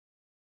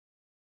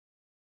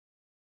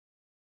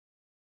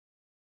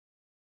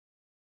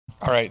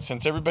All right,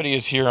 since everybody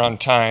is here on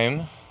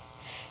time,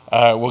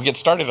 we'll get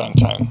started on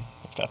time,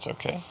 if that's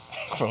okay.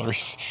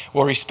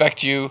 We'll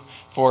respect you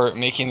for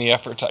making the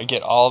effort to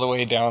get all the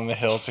way down the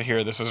hill to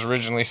here. This was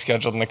originally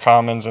scheduled in the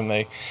Commons, and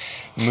they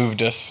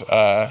moved us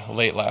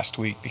late last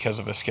week because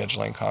of a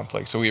scheduling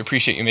conflict. So we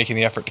appreciate you making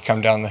the effort to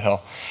come down the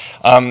hill.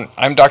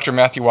 I'm Dr.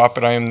 Matthew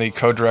Wappett. I am the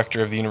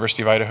co-director of the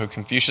University of Idaho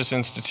Confucius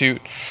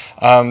Institute.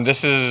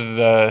 This is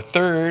the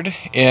third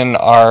in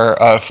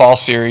our fall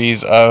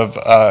series of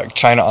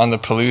China on the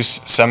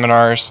Palouse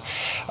seminars,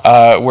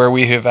 where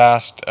we have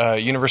asked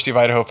University of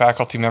Idaho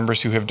faculty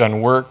members who have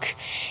done work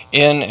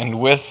in and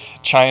with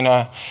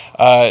China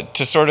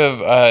to sort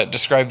of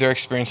describe their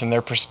experience and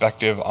their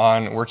perspective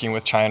on working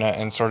with China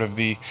and sort of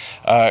the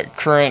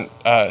current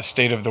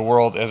state of the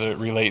world as it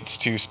relates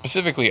to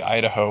specifically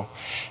Idaho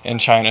and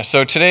China.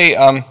 So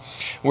today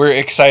we're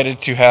excited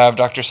to have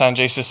Dr.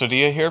 Sanjay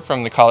Sisodia here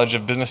from the College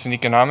of Business and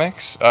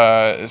Economics.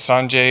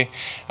 Sanjay,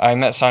 I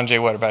met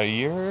Sanjay, about a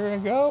year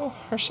ago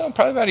or so?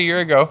 Probably about a year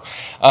ago,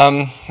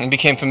 and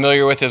became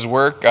familiar with his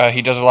work.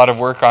 He does a lot of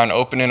work on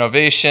open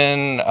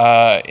innovation,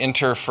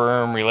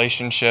 inter-firm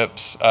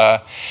relationships,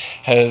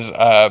 has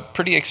a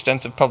pretty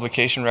extensive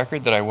publication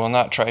record that I will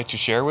not try to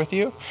share with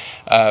you,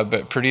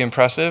 but pretty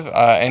impressive.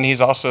 And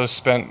he's also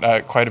spent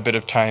quite a bit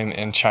of time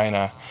in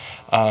China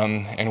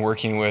and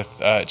working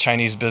with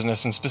Chinese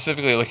business and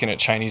specifically looking at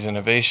Chinese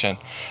innovation.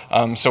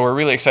 So we're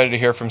really excited to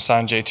hear from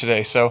Sanjay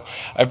today. So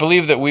I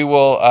believe that we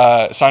will,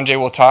 Sanjay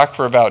will talk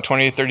for about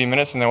 20 to 30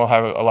 minutes, and then we'll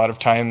have a lot of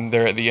time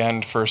there at the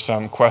end for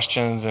some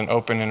questions and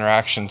open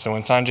interaction. So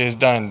when Sanjay is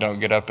done, don't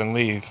get up and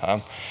leave.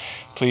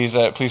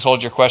 Please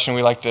hold your question.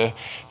 We like to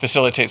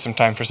facilitate some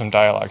time for some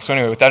dialogue. So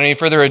anyway, without any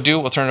further ado,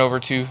 we'll turn it over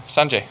to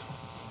Sanjay.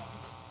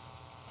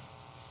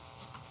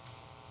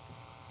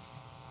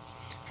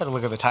 Got to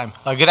look at the time.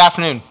 Good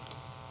afternoon.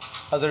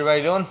 How's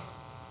everybody doing?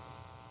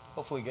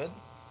 Hopefully good.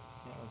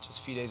 Just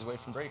a few days away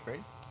from break,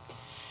 right?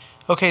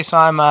 Okay, so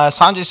I'm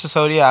Sanjay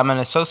Sisodia. I'm an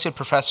associate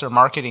professor of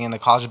marketing in the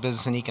College of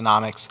Business and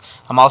Economics.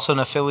 I'm also an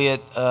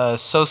affiliate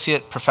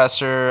associate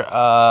professor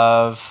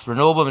of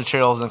renewable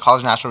materials in the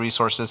College of Natural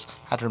Resources.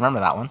 I had to remember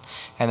that one.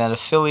 And then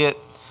affiliate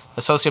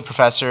associate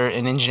professor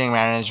in engineering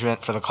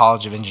management for the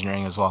College of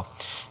Engineering as well.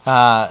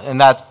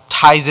 And that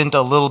ties into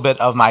a little bit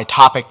of my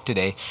topic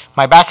today.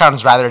 My background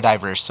is rather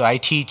diverse. So I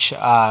teach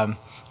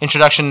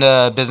Introduction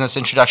to Business,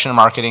 Introduction to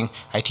Marketing.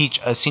 I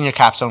teach a senior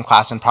capstone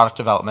class in product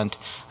development.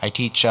 I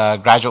teach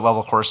graduate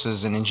level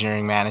courses in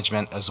engineering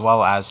management as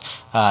well as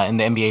in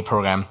the MBA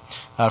program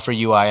for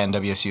UI and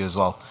WSU as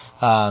well.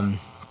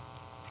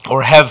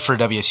 Or have for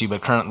WSU,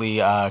 but currently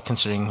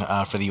considering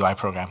for the UI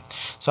program.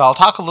 So I'll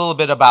talk a little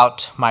bit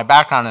about my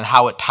background and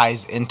how it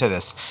ties into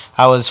this.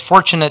 I was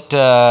fortunate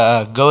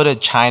to go to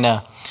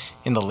China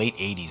in the late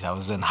 80s. I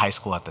was in high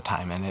school at the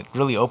time, and it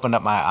really opened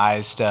up my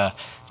eyes to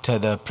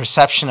the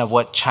perception of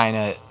what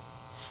China,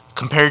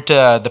 compared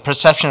to the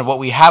perception of what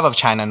we have of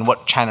China and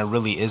what China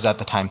really is at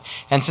the time.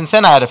 And since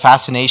then, I had a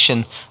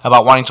fascination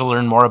about wanting to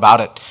learn more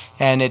about it.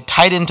 And it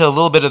tied into a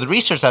little bit of the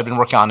research I've been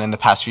working on in the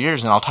past few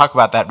years, and I'll talk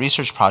about that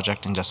research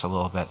project in just a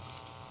little bit.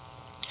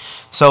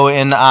 So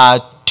in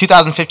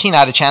 2015, I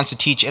had a chance to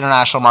teach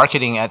international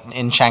marketing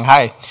in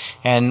Shanghai.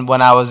 And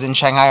when I was in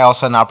Shanghai, I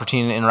also had an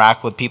opportunity to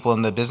interact with people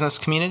in the business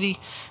community,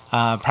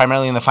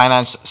 primarily in the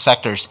finance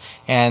sectors,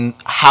 and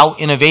how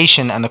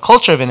innovation and the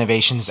culture of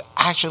innovation is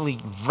actually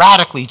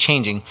radically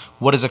changing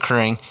what is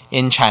occurring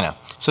in China.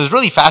 So it's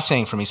really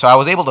fascinating for me. So I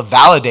was able to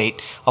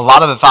validate a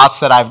lot of the thoughts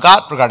that I've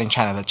got regarding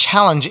China. The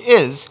challenge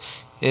is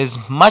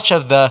much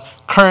of the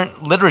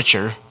current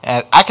literature,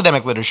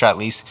 academic literature at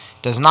least,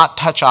 does not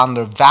touch on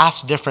the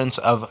vast difference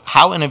of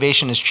how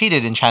innovation is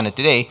treated in China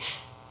today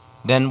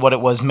than what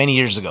it was many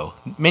years ago.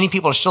 Many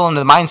people are still under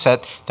the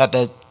mindset that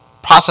the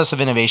process of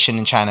innovation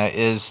in China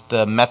is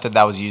the method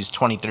that was used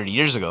 20, 30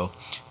 years ago,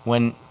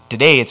 when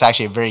today it's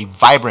actually a very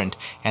vibrant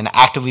and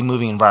actively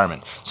moving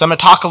environment. So I'm going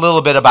to talk a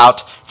little bit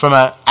about, from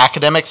an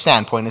academic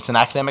standpoint, it's an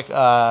academic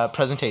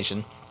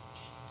presentation,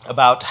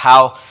 about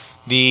how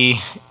the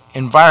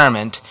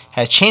environment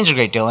has changed a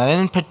great deal,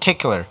 and in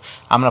particular,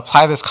 I'm going to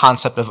apply this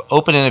concept of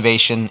open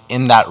innovation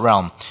in that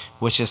realm,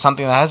 which is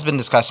something that has been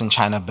discussed in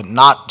China but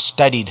not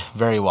studied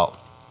very well.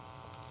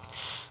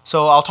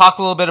 So I'll talk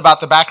a little bit about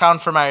the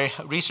background for my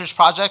research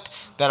project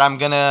that I'm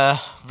going to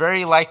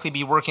very likely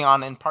be working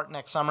on in part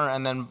next summer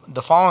and then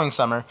the following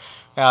summer.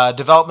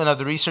 Development of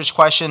the research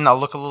question. I'll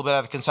look a little bit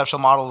at the conceptual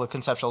model, the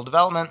conceptual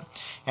development,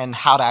 and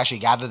how to actually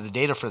gather the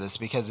data for this,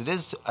 because it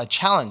is a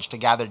challenge to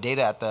gather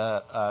data at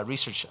the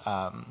research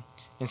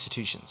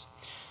institutions.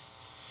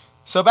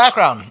 So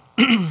background,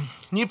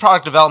 new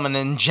product development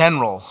in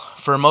general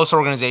for most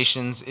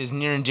organizations is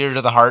near and dear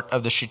to the heart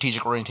of the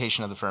strategic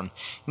orientation of the firm,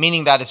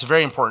 meaning that it's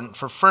very important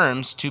for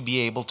firms to be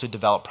able to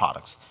develop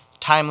products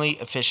timely,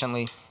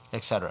 efficiently,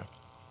 etc.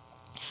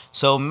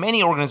 So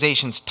many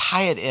organizations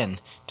tie it in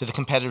to the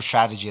competitive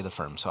strategy of the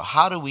firm. So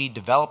how do we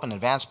develop and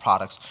advance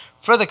products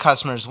for the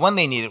customers when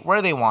they need it,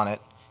 where they want it,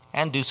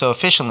 and do so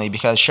efficiently,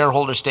 because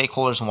shareholders,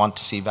 stakeholders want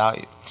to see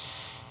value.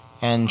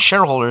 And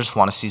shareholders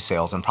want to see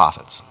sales and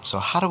profits. So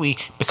how do we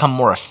become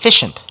more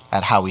efficient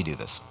at how we do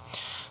this.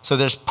 So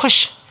there's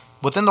push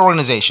within the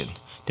organization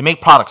to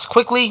make products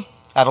quickly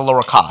at a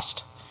lower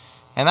cost.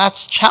 And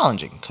that's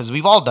challenging because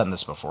we've all done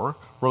this before,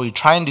 where we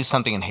try and do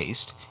something in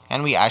haste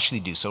and we actually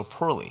do so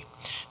poorly.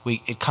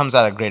 It comes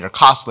at a greater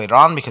cost later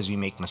on because we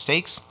make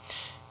mistakes,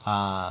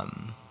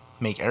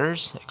 make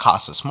errors. It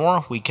costs us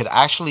more. We could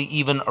actually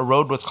even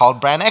erode what's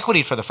called brand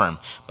equity for the firm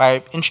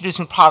by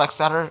introducing products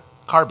that are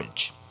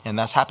garbage. And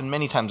that's happened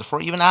many times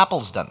before. Even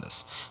Apple's done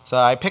this. So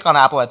I pick on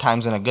Apple at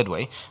times in a good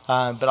way,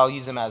 but I'll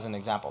use them as an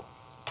example.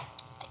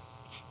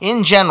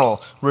 In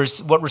general,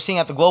 what we're seeing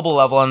at the global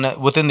level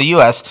and within the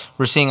US,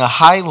 we're seeing a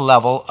high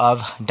level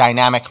of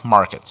dynamic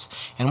markets.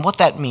 And what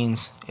that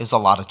means is a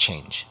lot of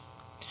change.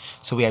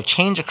 So we have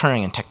change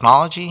occurring in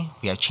technology,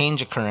 we have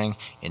change occurring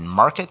in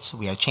markets,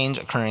 we have change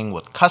occurring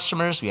with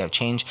customers, we have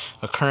change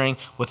occurring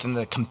within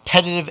the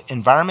competitive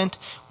environment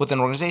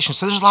within organizations.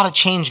 So there's a lot of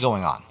change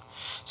going on.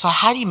 So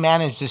how do you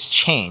manage this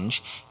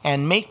change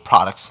and make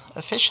products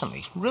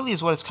efficiently? Really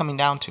is what it's coming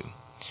down to.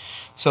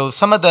 So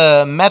some of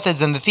the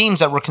methods and the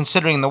themes that we're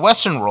considering in the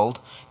Western world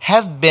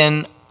have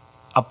been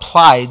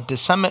applied to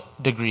some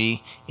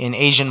degree in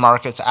Asian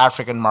markets,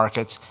 African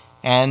markets,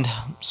 and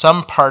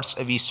some parts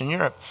of Eastern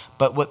Europe,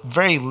 but with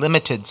very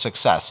limited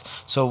success.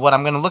 So what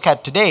I'm going to look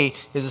at today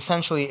is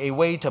essentially a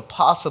way to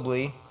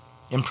possibly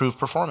improve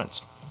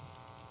performance.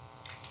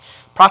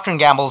 Procter &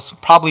 Gamble's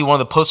probably one of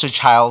the poster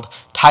child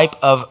type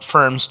of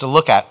firms to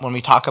look at when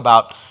we talk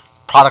about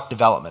product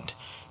development.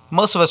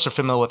 Most of us are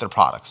familiar with their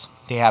products.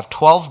 They have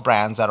 12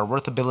 brands that are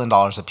worth $1 billion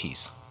a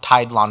piece.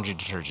 Tide laundry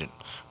detergent,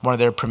 one of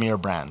their premier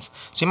brands.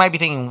 So you might be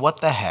thinking, what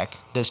the heck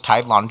does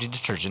Tide laundry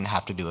detergent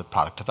have to do with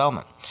product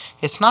development?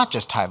 It's not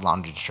just Tide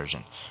laundry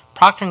detergent.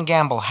 Procter &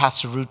 Gamble has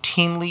to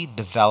routinely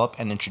develop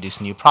and introduce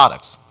new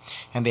products,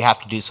 and they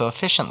have to do so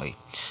efficiently.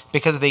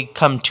 Because if they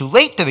come too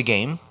late to the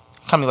game,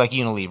 a company like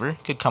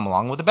Unilever could come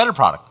along with a better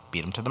product,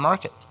 beat them to the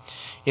market.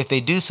 If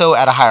they do so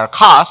at a higher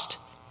cost,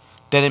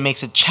 then it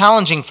makes it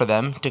challenging for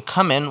them to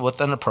come in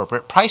with an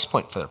appropriate price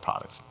point for their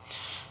products.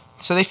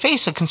 So they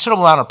face a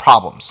considerable amount of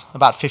problems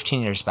about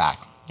 15 years back.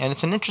 And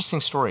it's an interesting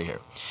story here.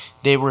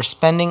 They were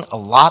spending a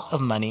lot of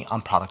money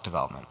on product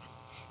development.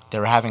 They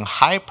were having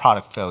high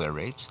product failure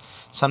rates,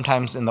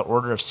 sometimes in the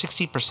order of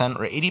 60%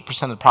 or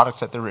 80% of the products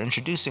that they were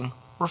introducing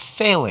were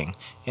failing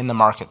in the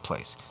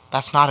marketplace.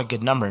 That's not a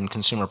good number in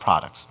consumer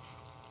products.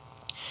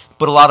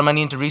 Put a lot of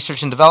money into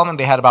research and development.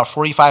 They had about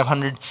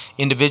 4,500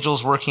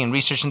 individuals working in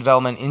research and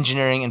development,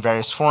 engineering in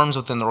various forms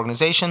within the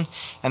organization,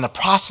 and the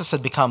process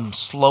had become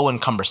slow and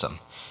cumbersome.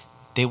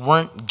 They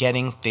weren't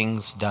getting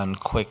things done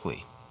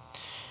quickly.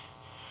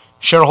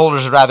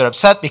 Shareholders are rather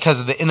upset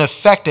because of the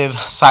ineffective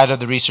side of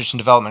the research and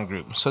development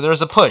group. So there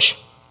was a push.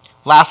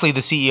 Lafley, the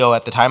CEO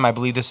at the time, I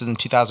believe this is in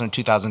 2000 or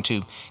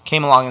 2002,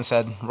 came along and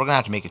said, we're going to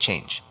have to make a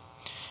change.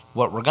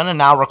 What we're going to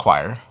now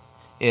require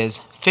is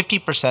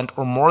 50%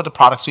 or more of the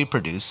products we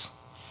produce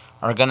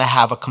are going to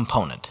have a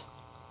component,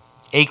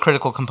 a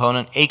critical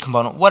component, a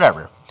component,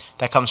 whatever,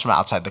 that comes from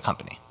outside the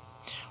company.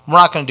 We're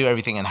not going to do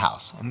everything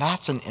in-house. And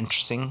that's an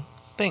interesting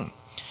thing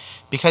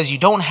because you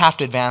don't have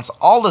to advance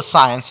all the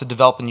science to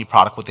develop a new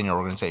product within your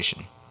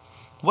organization.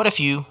 What if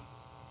you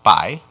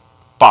buy,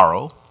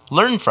 borrow,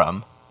 learn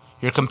from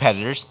your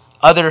competitors,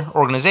 other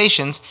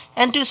organizations,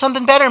 and do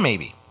something better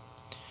maybe?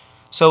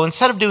 So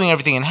instead of doing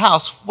everything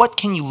in-house, what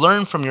can you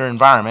learn from your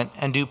environment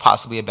and do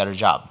possibly a better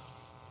job?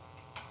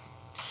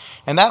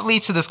 And that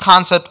leads to this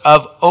concept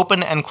of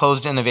open and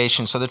closed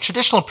innovation. So the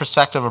traditional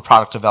perspective of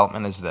product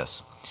development is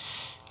this.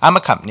 I'm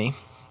a company.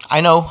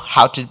 I know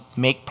how to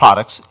make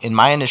products in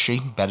my industry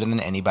better than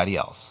anybody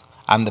else.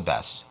 I'm the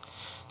best.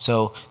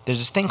 So there's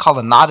this thing called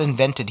a not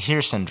invented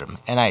here syndrome,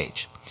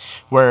 NIH,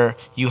 where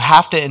you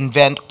have to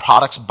invent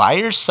products by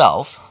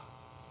yourself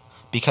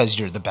because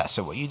you're the best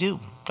at what you do.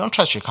 Don't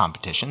trust your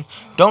competition.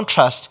 Don't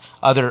trust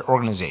other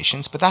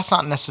organizations, but that's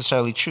not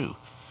necessarily true.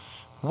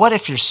 What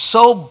if you're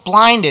so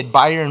blinded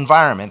by your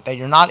environment that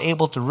you're not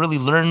able to really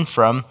learn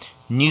from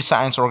new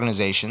science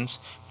organizations,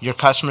 your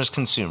customers,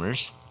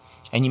 consumers,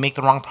 and you make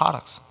the wrong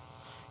products?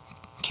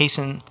 Case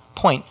in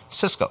point,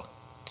 Cisco.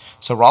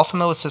 So we're all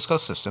familiar with Cisco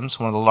Systems,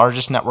 one of the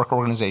largest network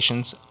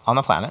organizations on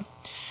the planet.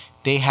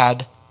 They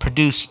had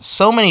produced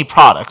so many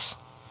products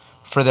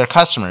for their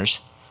customers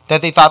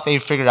that they thought they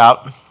figured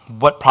out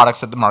what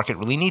products that the market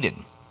really needed.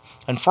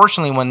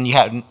 Unfortunately, when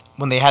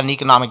they had an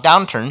economic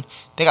downturn,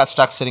 they got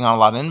stuck sitting on a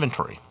lot of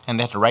inventory, and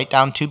they had to write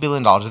down $2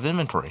 billion of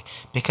inventory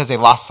because they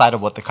lost sight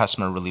of what the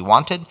customer really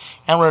wanted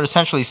and were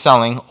essentially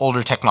selling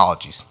older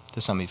technologies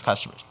to some of these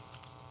customers.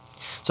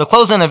 So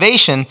closed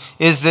innovation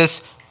is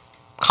this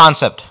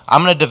concept.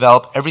 I'm going to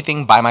develop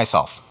everything by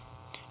myself.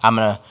 I'm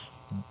going to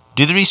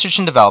do the research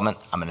and development.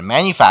 I'm going to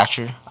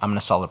manufacture. I'm going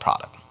to sell the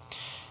product.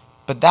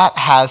 But that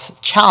has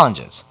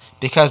challenges,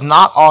 because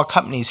not all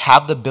companies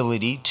have the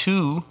ability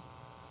to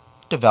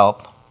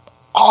develop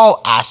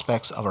all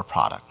aspects of a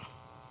product.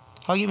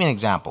 I'll give you an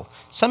example.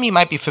 Some of you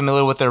might be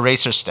familiar with the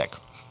eraser stick,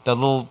 the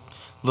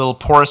little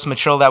porous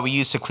material that we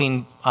use to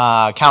clean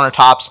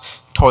countertops,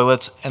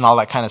 toilets, and all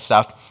that kind of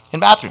stuff in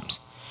bathrooms.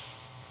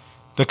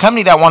 The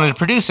company that wanted to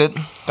produce it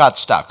got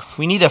stuck.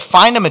 We need to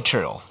find a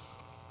material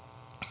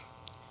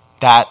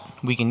that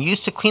we can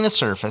use to clean a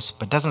surface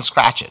but doesn't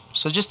scratch it.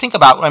 So just think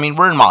about,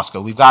 we're in Moscow.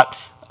 We've got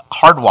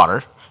hard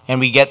water, and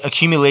we get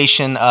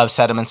accumulation of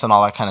sediments and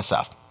all that kind of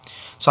stuff.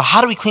 So how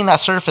do we clean that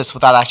surface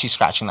without actually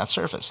scratching that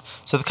surface?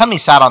 So the company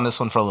sat on this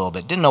one for a little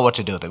bit, didn't know what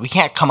to do with it. We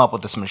can't come up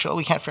with this material.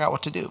 We can't figure out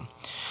what to do.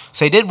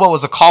 So they did what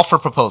was a call for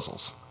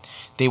proposals.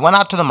 They went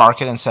out to the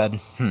market and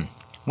said,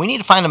 we need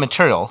to find a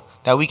material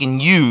that we can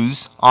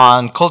use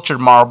on cultured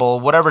marble,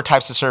 whatever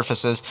types of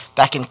surfaces,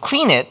 that can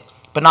clean it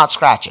but not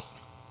scratch it.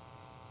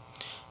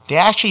 They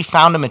actually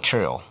found a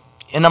material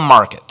in a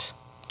market.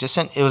 It's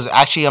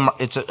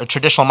a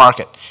traditional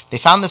market. They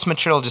found this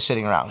material just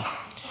sitting around.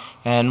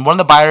 And one of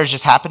the buyers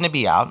just happened to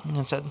be out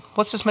and said,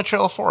 what's this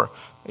material for?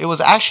 It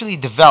was actually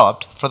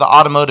developed for the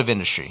automotive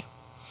industry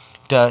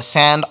to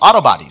sand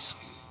auto bodies.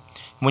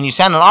 When you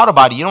sand an auto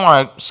body, you don't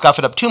want to scuff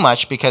it up too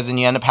much because then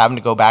you end up having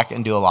to go back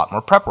and do a lot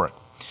more prep work.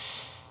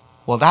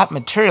 Well, that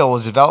material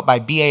was developed by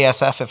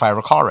BASF, if I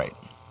recall right.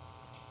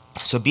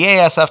 So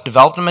BASF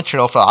developed a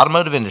material for the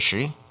automotive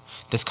industry.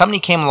 This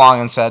company came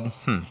along and said,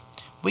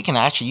 we can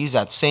actually use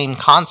that same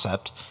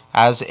concept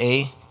as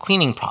a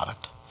cleaning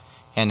product.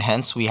 And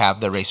hence, we have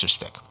the eraser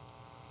stick.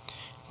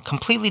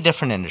 Completely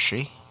different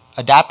industry,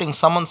 adapting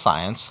someone's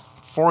science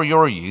for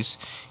your use.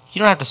 You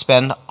don't have to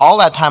spend all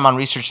that time on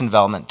research and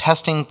development,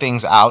 testing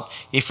things out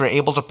if you're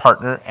able to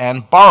partner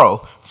and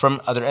borrow from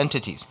other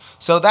entities.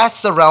 So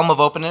that's the realm of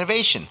open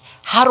innovation.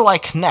 How do I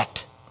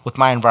connect with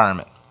my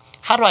environment?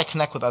 How do I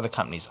connect with other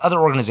companies, other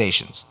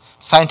organizations,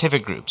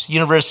 scientific groups,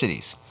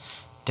 universities,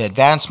 to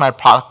advance my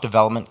product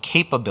development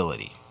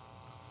capability?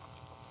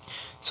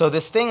 So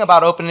this thing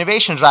about open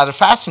innovation is rather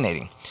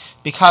fascinating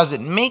because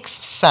it makes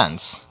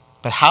sense,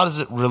 but how does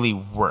it really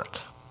work?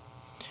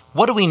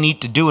 What do we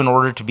need to do in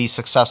order to be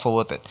successful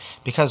with it?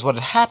 Because what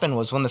had happened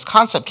was when this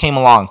concept came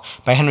along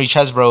by Henry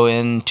Chesbrough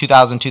in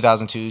 2000,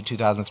 2002,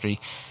 2003,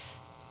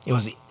 it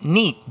was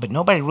neat, but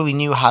nobody really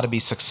knew how to be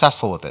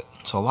successful with it.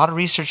 So a lot of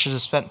researchers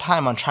have spent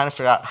time on trying to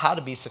figure out how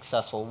to be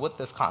successful with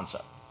this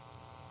concept.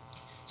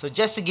 So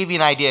just to give you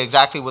an idea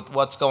exactly with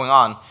what's going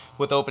on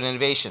with open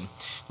innovation,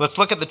 let's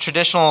look at the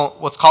traditional,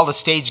 what's called the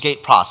stage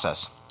gate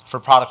process for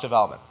product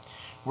development,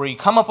 where you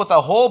come up with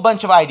a whole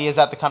bunch of ideas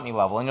at the company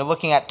level, and you're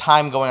looking at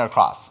time going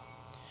across.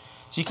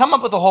 So you come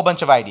up with a whole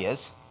bunch of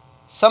ideas.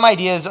 Some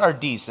ideas are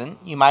decent.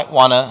 You might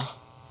want to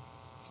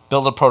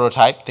build a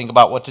prototype, think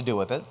about what to do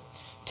with it,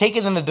 take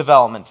it in the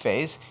development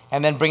phase,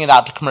 and then bring it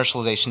out to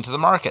commercialization to the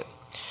market.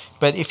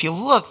 But if you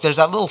look, there's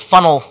that little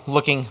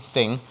funnel-looking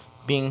thing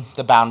being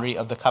the boundary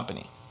of the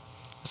company.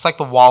 It's like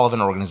the wall of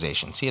an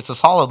organization. See, it's a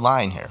solid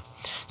line here.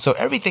 So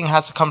everything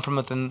has to come from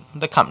within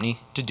the company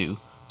to do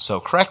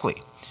so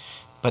correctly.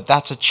 But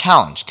that's a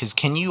challenge, because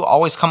can you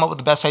always come up with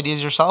the best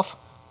ideas yourself?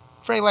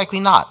 Very likely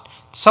not.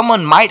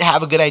 Someone might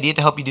have a good idea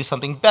to help you do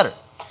something better.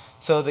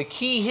 So the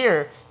key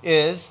here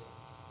is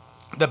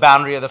the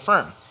boundary of the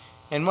firm.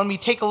 And when we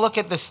take a look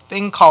at this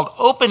thing called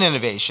open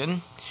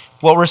innovation,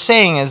 what we're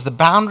saying is the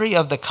boundary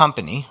of the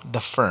company, the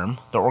firm,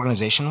 the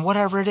organization,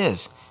 whatever it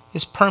is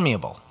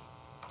permeable.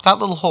 Got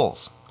little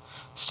holes.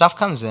 Stuff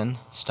comes in,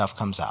 stuff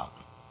comes out.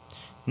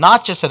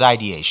 Not just at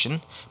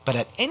ideation, but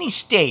at any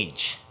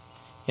stage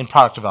in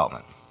product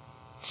development.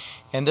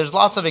 And there's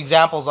lots of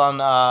examples on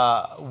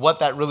what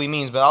that really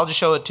means, but I'll just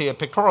show it to you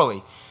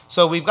pictorially.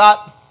 So we've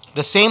got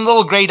the same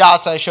little gray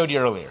dots I showed you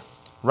earlier,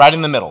 right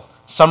in the middle.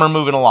 Some are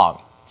moving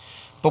along.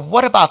 But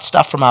what about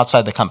stuff from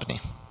outside the company?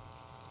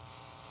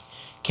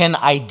 Can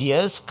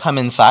ideas come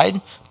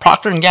inside?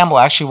 Procter & Gamble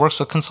actually works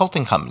with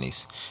consulting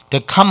companies to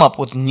come up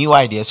with new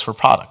ideas for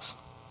products.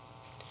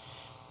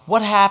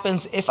 What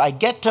happens if I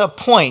get to a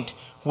point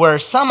where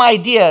some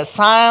idea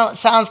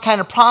sounds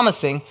kind of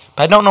promising,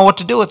 but I don't know what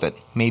to do with it?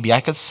 Maybe I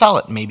could sell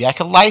it. Maybe I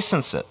could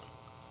license it.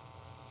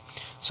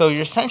 So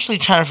you're essentially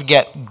trying to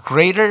get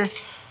greater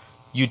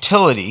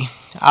utility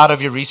out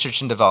of your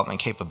research and development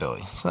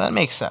capability. So that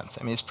makes sense.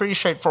 It's a pretty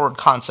straightforward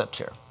concept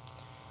here.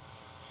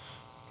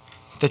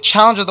 The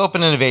challenge with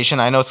open innovation,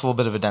 I know it's a little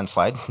bit of a dense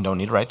slide, don't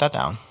need to write that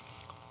down,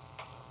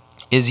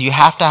 is you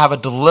have to have a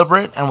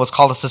deliberate and what's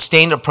called a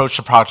sustained approach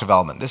to product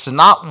development. This is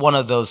not one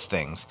of those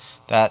things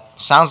that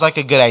sounds like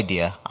a good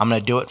idea, I'm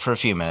going to do it for a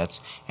few minutes,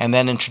 and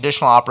then in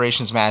traditional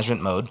operations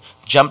management mode,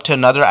 jump to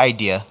another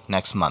idea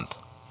next month.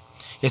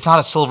 It's not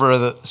a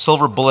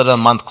silver bullet a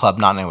month club,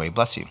 not in any way,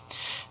 bless you.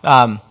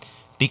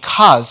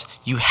 Because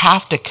you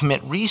have to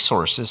commit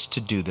resources to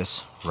do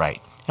this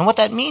right. And what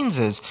that means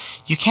is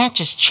you can't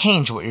just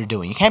change what you're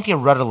doing. You can't be a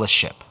rudderless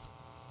ship.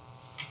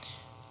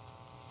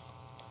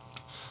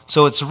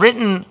 So it's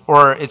written,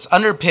 or it's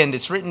underpinned,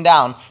 it's written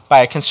down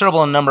by a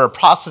considerable number of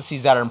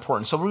processes that are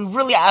important. So we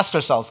really ask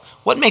ourselves,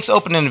 what makes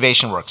open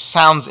innovation work?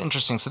 Sounds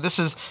interesting. So this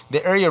is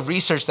the area of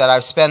research that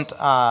I've spent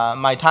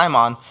my time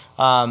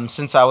on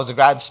since I was a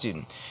grad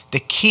student. The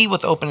key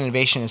with open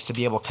innovation is to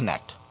be able to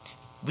connect.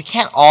 We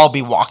can't all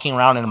be walking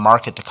around in a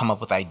market to come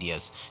up with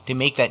ideas to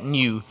make that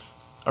new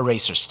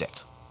eraser stick.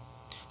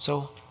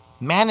 So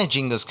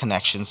managing those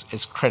connections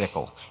is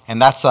critical.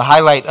 And that's the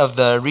highlight of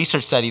the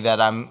research study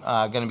that I'm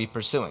going to be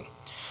pursuing.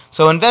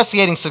 So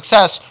investigating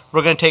success,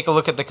 we're going to take a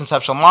look at the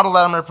conceptual model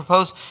that I'm going to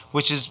propose,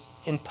 which is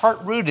in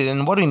part rooted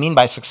in what do we mean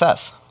by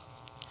success?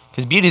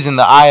 Because beauty is in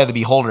the eye of the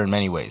beholder in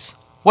many ways.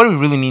 What do we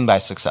really mean by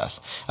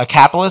success? A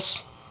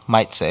capitalist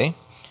might say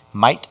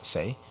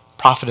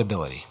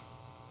profitability,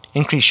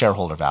 increased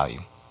shareholder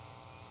value.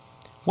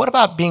 What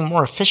about being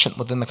more efficient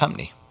within the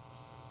company?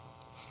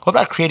 What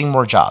about creating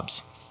more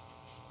jobs?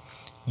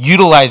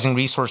 Utilizing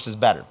resources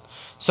better.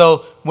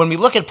 So when we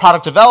look at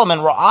product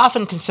development, we're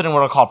often considering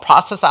what are called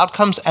process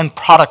outcomes and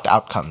product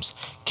outcomes.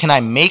 Can I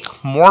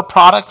make more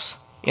products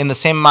in the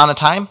same amount of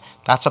time?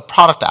 That's a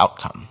product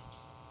outcome.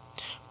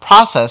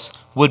 Process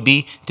would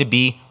be to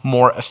be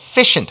more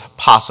efficient,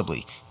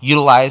 possibly.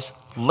 Utilize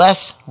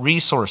less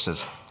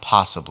resources,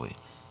 possibly.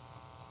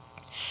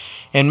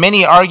 And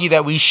many argue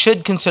that we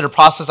should consider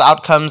process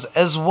outcomes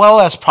as well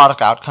as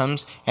product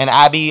outcomes. And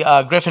Abby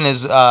Griffin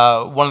is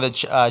one of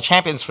the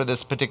champions for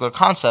this particular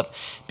concept,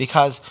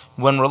 because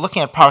when we're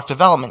looking at product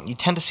development, you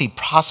tend to see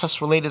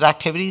process-related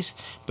activities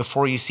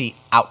before you see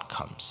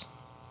outcomes.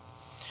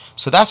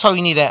 So that's how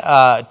we need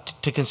to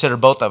consider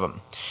both of them.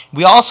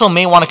 We also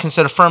may want to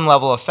consider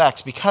firm-level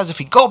effects, because if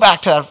we go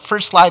back to that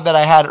first slide that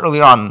I had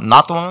earlier on,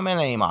 not the one with my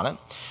name on it,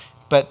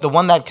 but the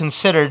one that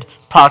considered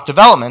product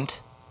development,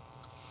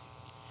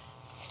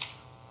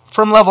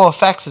 firm-level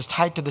effects is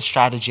tied to the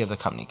strategy of the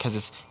company because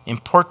it's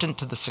important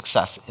to the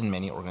success in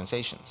many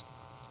organizations.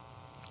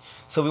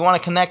 So we want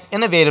to connect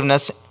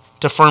innovativeness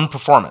to firm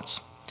performance.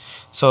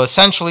 So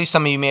essentially,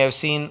 some of you may have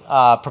seen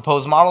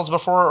proposed models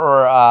before,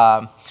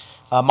 or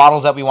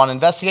models that we want to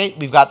investigate.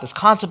 We've got this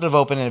concept of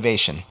open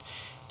innovation.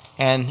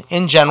 And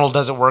in general,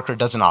 does it work or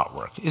does it not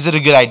work? Is it a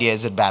good idea?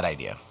 Is it a bad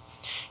idea?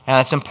 And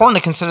it's important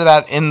to consider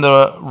that in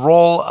the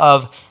role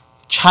of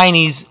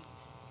Chinese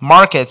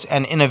markets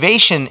and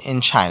innovation in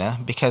China,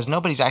 because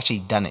nobody's actually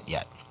done it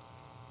yet.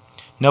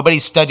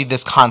 Nobody's studied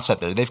this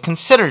concept there. They've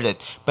considered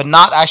it, but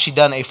not actually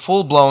done a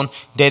full-blown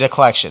data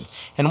collection.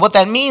 And what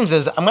that means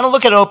is I'm going to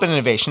look at open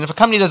innovation. If a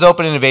company does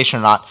open innovation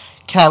or not,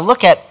 can I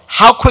look at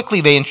how quickly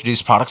they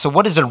introduce products? So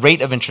what is the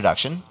rate of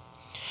introduction?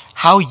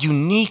 How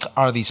unique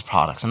are these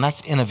products? And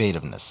that's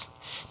innovativeness,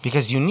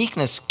 because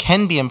uniqueness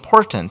can be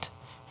important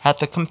at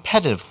the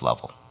competitive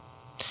level.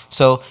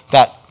 So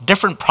that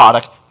different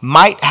product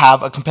might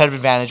have a competitive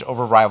advantage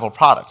over rival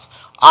products.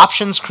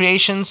 Options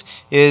creations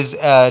is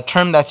a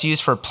term that's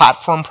used for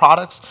platform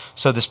products.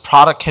 So this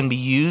product can be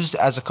used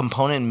as a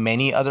component in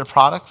many other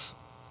products.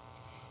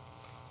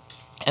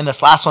 And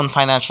this last one,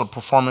 financial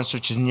performance,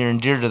 which is near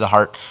and dear to the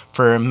heart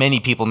for many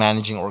people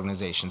managing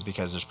organizations,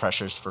 because there's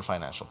pressures for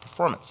financial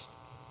performance.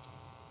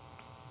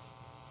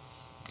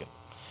 Good.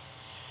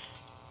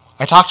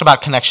 I talked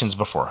about connections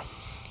before,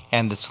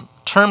 and this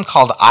term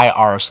called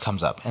IRs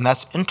comes up, and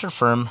that's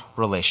interfirm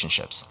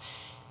relationships.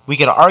 We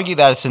could argue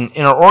that it's an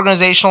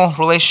interorganizational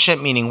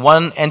relationship, meaning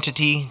one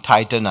entity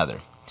tied to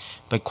another.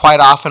 But quite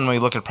often when we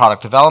look at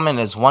product development,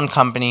 it's one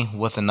company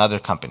with another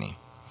company.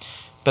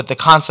 But the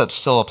concepts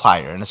still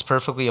apply here, and it's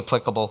perfectly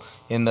applicable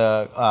in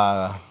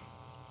the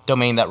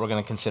domain that we're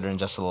going to consider in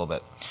just a little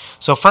bit.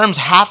 So firms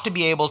have to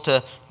be able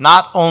to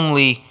not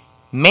only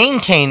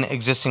maintain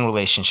existing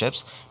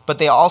relationships, but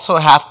they also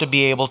have to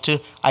be able to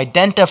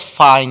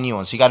identify new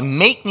ones. So you got to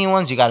make new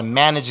ones, you got to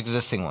manage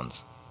existing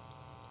ones.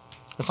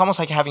 It's almost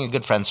like having a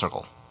good friend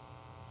circle.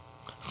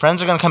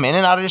 Friends are going to come in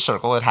and out of your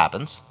circle, it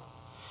happens.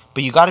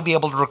 But you got to be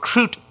able to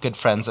recruit good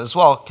friends as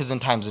well, because in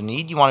times of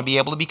need, you want to be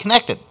able to be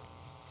connected.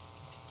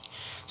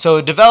 So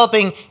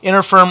developing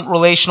interfirm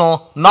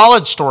relational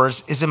knowledge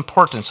stores is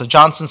important. So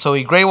Johnson,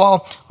 Sohi,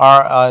 Graywall,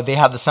 they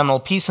have the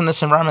seminal piece in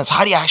this environment. So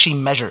how do you actually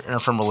measure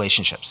interfirm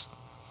relationships?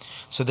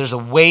 So there's a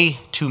way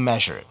to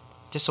measure it.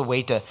 Just a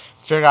way to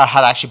figure out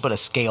how to actually put a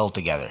scale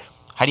together.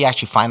 How do you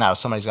actually find out if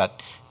somebody's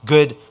got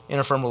good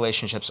interfirm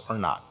relationships or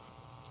not?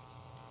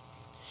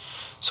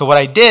 So what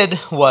I did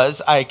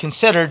was I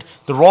considered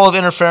the role of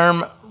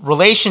interfirm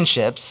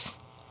relationships,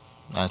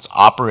 and it's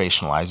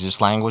operationalized, just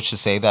language to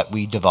say that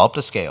we developed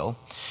a scale.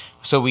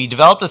 So we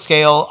developed a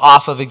scale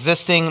off of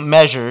existing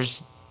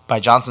measures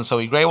by Johnson,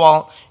 Sohi,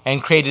 Graywall,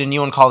 and created a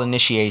new one called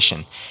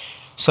initiation.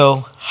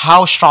 So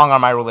how strong are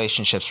my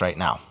relationships right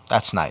now?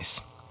 That's nice.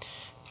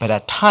 But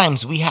at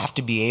times, we have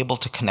to be able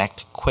to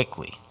connect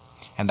quickly.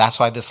 And that's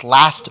why this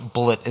last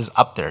bullet is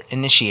up there,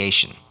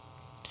 initiation.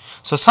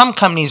 So some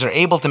companies are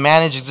able to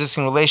manage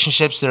existing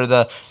relationships. They're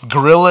the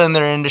gorilla in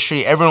their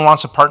industry. Everyone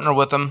wants to partner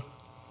with them.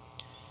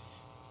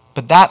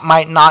 But that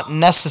might not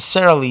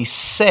necessarily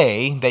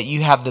say that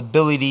you have the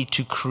ability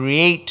to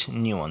create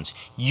new ones.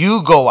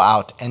 You go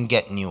out and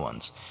get new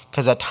ones.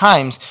 Because at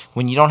times,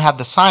 when you don't have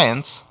the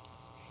science,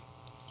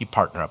 you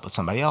partner up with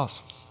somebody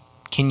else.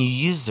 Can you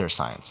use their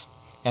science?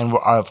 And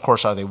of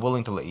course, are they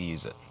willing to let you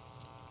use it?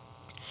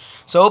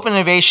 So open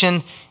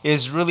innovation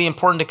is really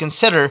important to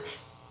consider,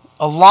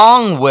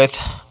 along with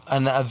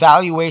an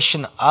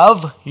evaluation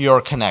of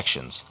your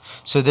connections.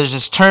 So there's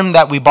this term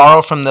that we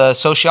borrow from the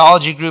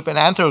sociology group and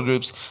anthro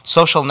groups,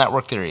 social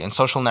network theory and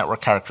social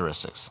network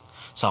characteristics.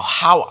 So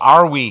how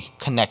are we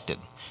connected?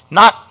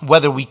 Not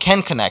whether we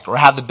can connect or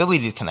have the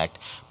ability to connect,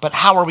 but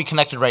how are we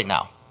connected right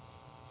now?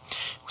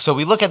 So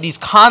we look at these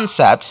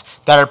concepts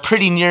that are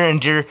pretty near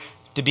and dear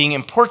to being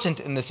important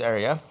in this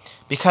area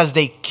because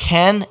they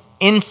can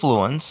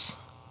influence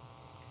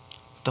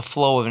the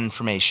flow of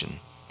information.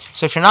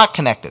 So if you're not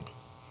connected,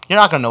 you're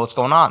not going to know what's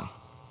going on.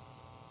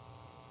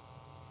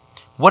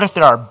 What if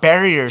there are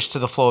barriers to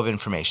the flow of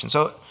information?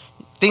 So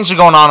things are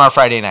going on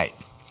Friday night.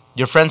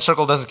 Your friend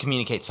circle doesn't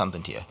communicate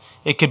something to you.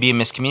 It could be a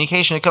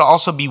miscommunication. It could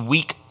also be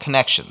weak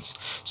connections.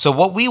 So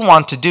what we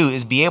want to do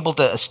is be able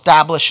to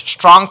establish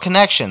strong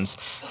connections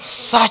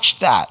such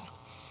that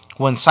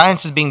when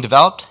science is being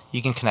developed,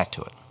 you can connect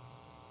to it.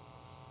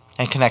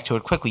 And connect to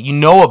it quickly. You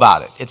know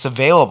about it. It's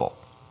available.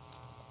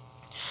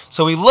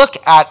 So we look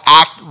at,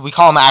 we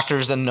call them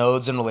actors and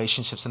nodes and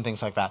relationships and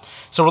things like that.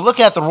 So we're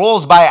looking at the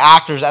roles by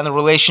actors and the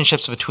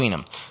relationships between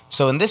them.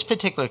 So in this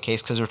particular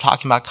case, because we're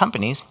talking about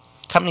companies,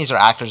 companies are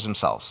actors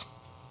themselves.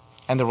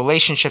 And the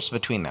relationships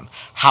between them.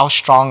 How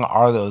strong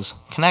are those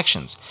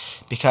connections?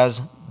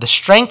 Because the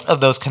strength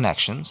of those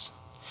connections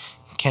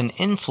can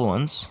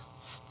influence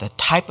the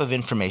type of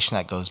information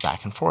that goes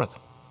back and forth.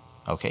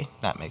 Okay,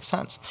 that makes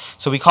sense.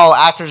 So we call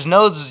actors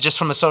nodes just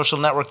from a social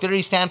network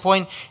theory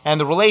standpoint, and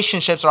the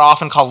relationships are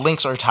often called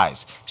links or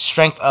ties.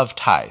 Strength of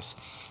ties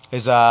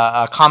is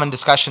a common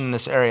discussion in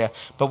this area.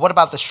 But what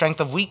about the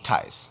strength of weak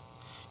ties?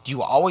 Do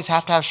you always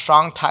have to have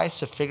strong ties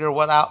to figure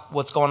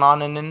what's going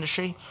on in the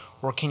industry?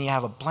 Or can you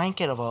have a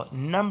blanket of a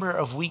number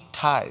of weak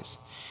ties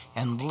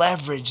and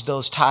leverage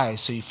those ties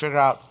so you figure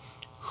out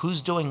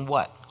who's doing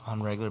what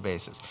on a regular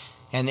basis?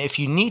 And if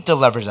you need to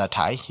leverage that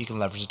tie, you can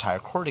leverage the tie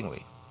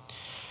accordingly.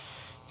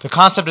 The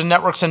concept of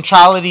network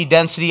centrality,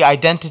 density,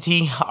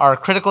 identity are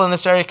critical in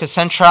this area because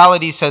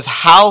centrality says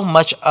how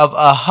much of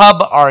a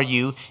hub are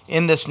you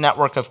in this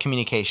network of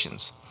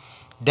communications.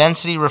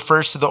 Density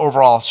refers to the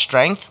overall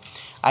strength.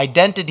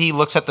 Identity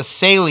looks at the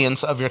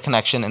salience of your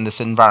connection in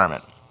this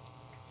environment.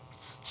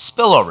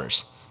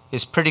 Spillovers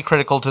is pretty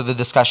critical to the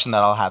discussion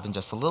that I'll have in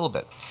just a little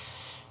bit.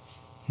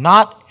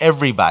 Not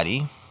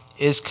everybody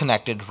is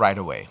connected right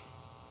away.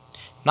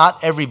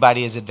 Not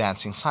everybody is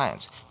advancing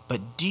science.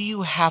 But do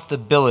you have the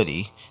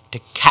ability to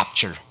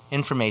capture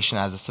information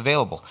as it's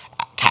available?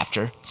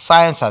 Capture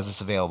science as it's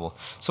available.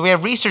 So we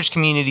have research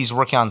communities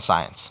working on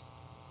science.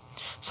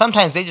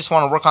 Sometimes they just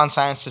want to work on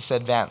science just to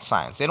advance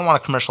science. They don't want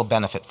a commercial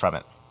benefit from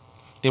it.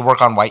 They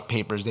work on white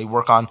papers. They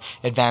work on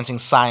advancing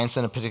science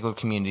in a particular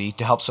community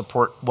to help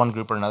support one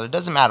group or another. It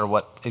doesn't matter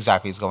what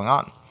exactly is going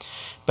on.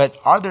 But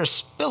are there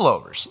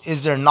spillovers?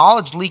 Is there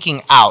knowledge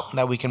leaking out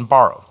that we can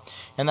borrow?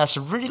 And that's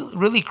a really,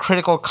 really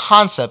critical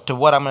concept to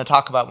what I'm going to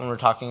talk about when we're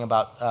talking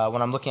about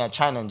when I'm looking at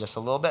China in just a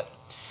little bit.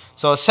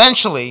 So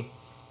essentially,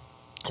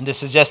 and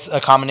this is just a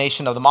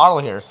combination of the model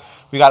here,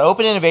 we got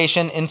open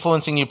innovation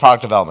influencing new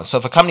product development. So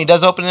if a company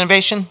does open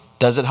innovation,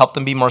 does it help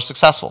them be more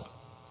successful?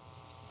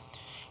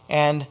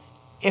 And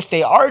if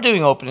they are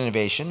doing open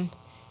innovation,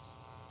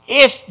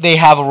 if they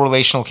have a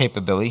relational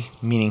capability,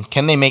 meaning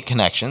can they make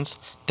connections,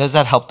 does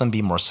that help them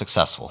be more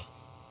successful?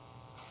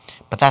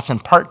 But that's in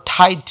part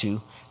tied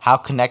to how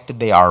connected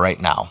they are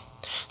right now.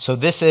 So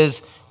this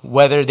is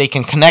whether they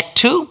can connect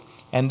to,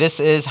 and this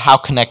is how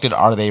connected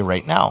are they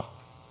right now.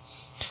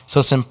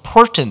 So it's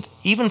important,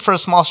 even for a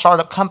small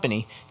startup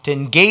company, to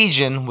engage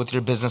in with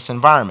your business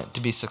environment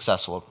to be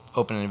successful at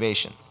open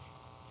innovation.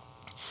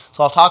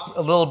 So I'll talk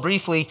a little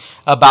briefly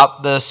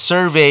about the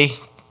survey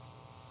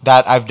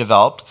that I've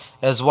developed,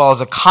 as well as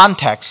a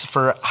context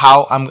for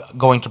how I'm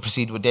going to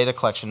proceed with data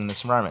collection in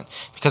this environment,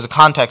 because the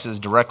context is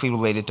directly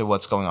related to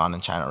what's going on in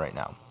China right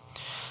now.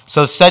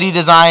 So study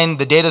design,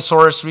 the data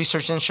source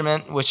research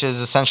instrument, which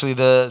is essentially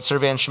the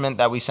survey instrument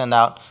that we send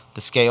out,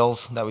 the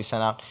scales that we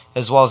send out,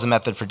 as well as the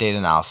method for data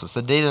analysis.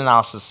 The data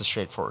analysis is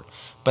straightforward,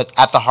 but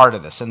at the heart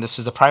of this, and this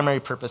is the primary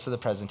purpose of the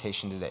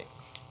presentation today,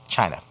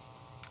 China.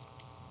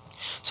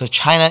 So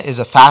China is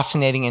a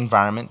fascinating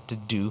environment to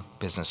do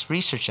business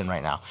research in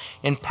right now,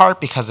 in part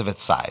because of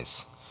its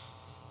size.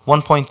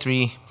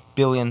 1.3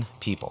 billion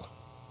people,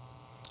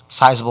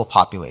 sizable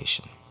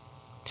population.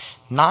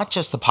 Not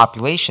just the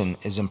population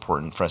is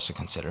important for us to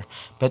consider,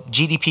 but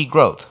GDP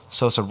growth.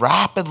 So it's a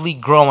rapidly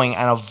growing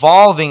and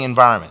evolving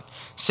environment.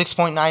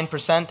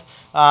 6.9%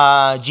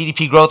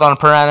 GDP growth on a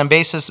per annum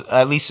basis,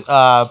 at least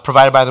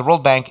provided by the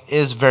World Bank,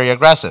 is very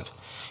aggressive.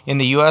 In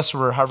the US,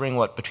 we're hovering,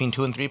 between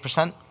 2 and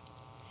 3%?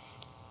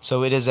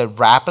 So it is a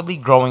rapidly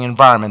growing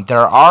environment. There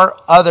are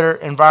other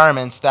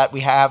environments that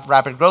we have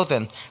rapid growth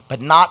in,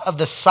 but not of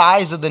the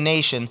size of the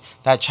nation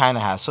that China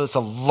has. So it's a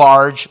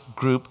large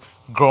group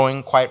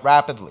growing quite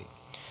rapidly.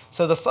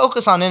 So the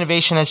focus on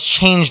innovation has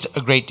changed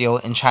a great deal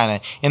in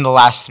China in the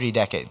last 3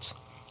 decades,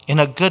 in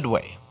a good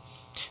way.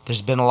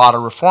 There's been a lot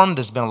of reform,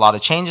 there's been a lot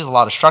of changes, a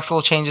lot of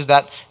structural changes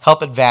that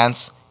help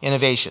advance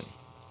innovation.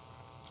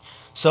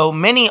 So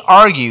many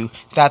argue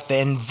that the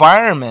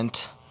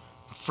environment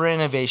for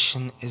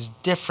innovation is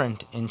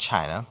different in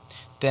China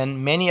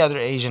than many other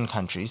Asian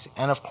countries,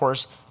 and of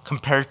course,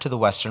 compared to the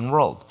Western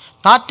world.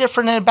 Not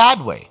different in a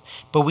bad way,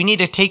 but we need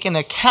to take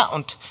into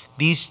account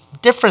these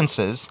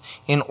differences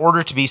in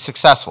order to be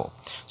successful.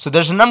 So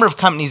there's a number of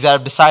companies that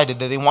have decided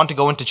that they want to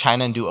go into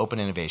China and do open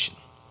innovation.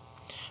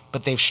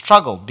 But they've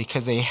struggled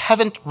because they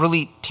haven't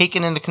really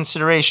taken into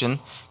consideration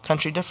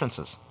country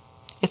differences.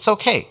 It's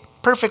okay,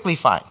 perfectly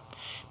fine.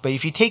 But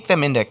if you take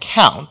them into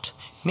account,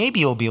 maybe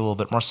you'll be a little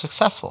bit more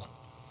successful.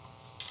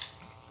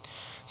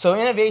 So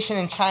innovation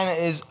in China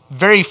is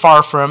very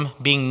far from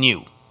being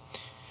new.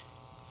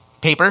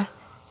 Paper,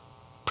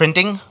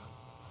 printing,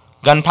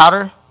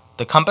 gunpowder,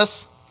 the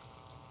compass,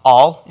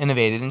 all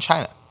innovated in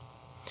China.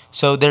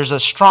 So there's a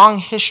strong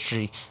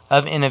history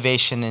of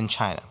innovation in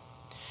China.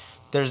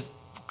 There's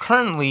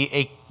currently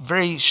a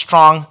very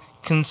strong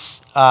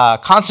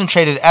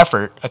concentrated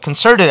effort, a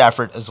concerted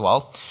effort as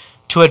well,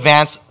 to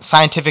advance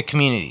scientific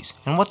communities.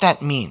 And what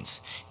that means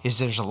is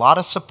there's a lot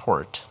of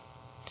support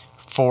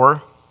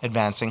for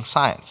advancing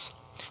science,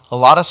 a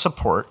lot of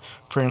support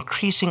for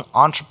increasing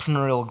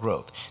entrepreneurial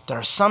growth. There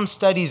are some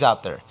studies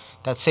out there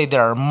that say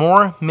there are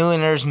more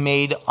millionaires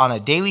made on a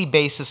daily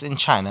basis in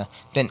China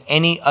than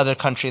any other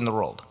country in the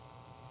world.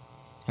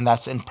 And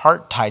that's in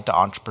part tied to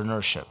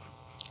entrepreneurship,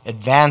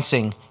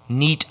 advancing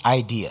neat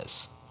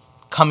ideas,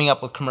 coming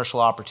up with commercial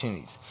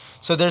opportunities.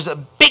 So there's a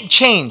big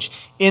change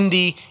in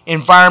the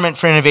environment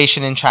for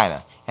innovation in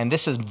China. And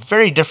this is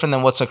very different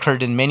than what's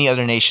occurred in many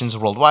other nations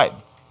worldwide.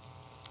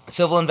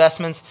 Civil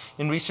investments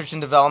in research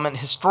and development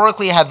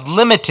historically had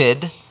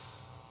limited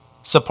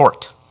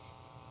support.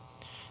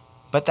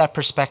 But that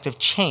perspective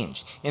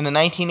changed. In the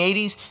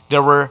 1980s,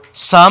 there was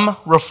some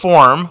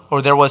reform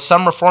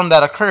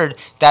that occurred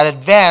that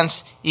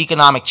advanced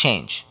economic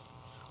change.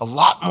 A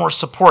lot more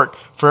support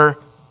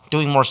for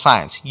doing more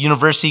science,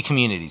 university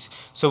communities.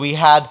 So we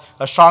had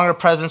a stronger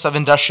presence of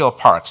industrial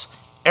parks,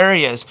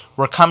 areas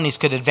where companies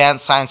could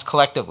advance science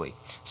collectively,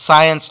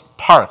 science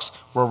parks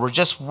where we're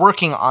just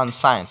working on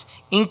science,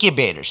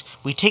 incubators.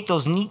 We take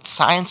those neat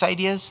science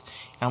ideas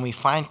and we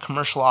find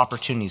commercial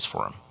opportunities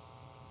for them.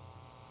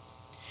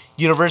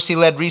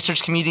 University-led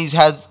research communities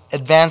have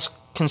advanced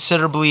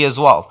considerably as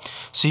well.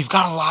 So you've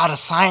got a lot of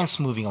science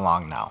moving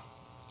along now.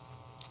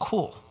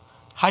 Cool.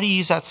 How do you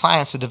use that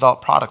science to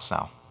develop products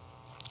now?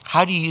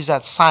 How do you use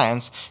that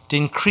science to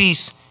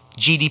increase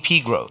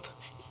GDP growth,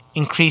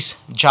 increase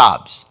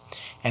jobs?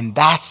 And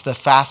that's the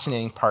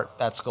fascinating part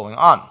that's going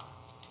on.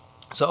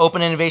 So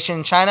open innovation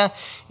in China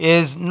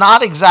is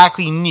not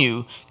exactly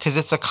new because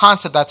it's a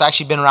concept that's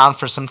actually been around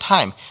for some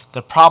time.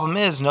 The problem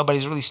is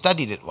nobody's really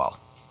studied it well.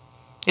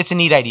 It's a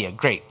neat idea.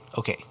 Great.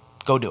 Okay,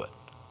 go do it.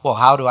 Well,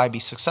 how do I be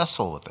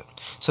successful with it?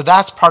 So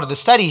that's part of the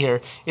study here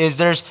is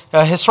there's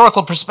a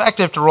historical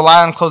perspective to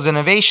rely on closed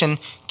innovation.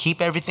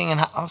 Keep everything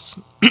in-house.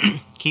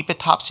 Keep it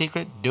top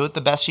secret. Do it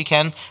the best you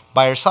can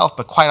by yourself.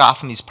 But quite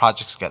often these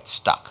projects get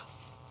stuck.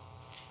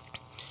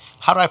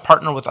 How do I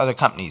partner with other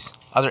companies,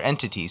 other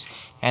entities,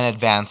 and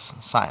advance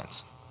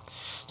science?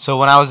 So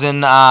when I was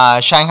in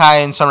Shanghai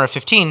in summer of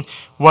 15,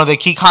 one of the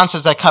key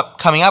concepts that kept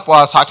coming up while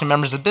I was talking to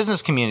members of the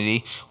business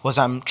community was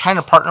I'm trying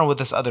to partner with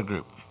this other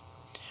group.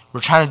 We're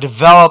trying to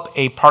develop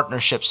a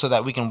partnership so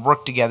that we can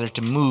work together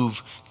to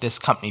move this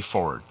company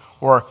forward.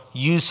 Or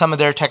use some of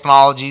their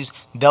technologies,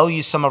 they'll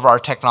use some of our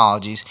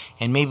technologies,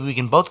 and maybe we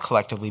can both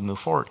collectively move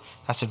forward.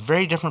 That's a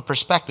very different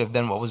perspective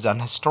than what was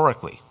done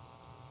historically.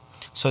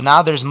 So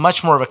now there's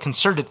much more of a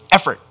concerted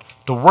effort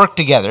to work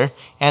together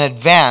and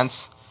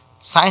advance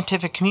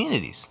scientific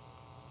communities.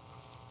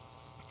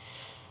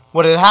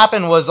 What had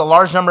happened was a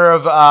large number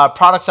of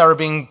products that were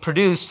being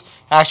produced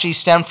actually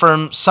stemmed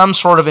from some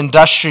sort of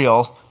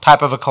industrial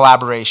type of a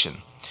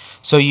collaboration.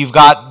 So you've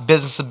got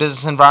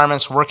business-to-business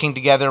environments working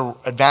together,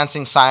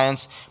 advancing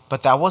science,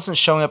 but that wasn't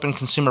showing up in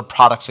consumer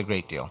products a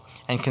great deal.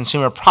 And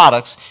consumer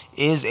products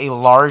is a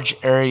large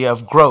area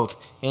of growth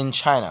in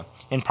China,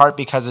 in part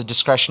because of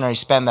discretionary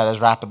spend that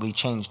has rapidly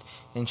changed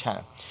in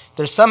China.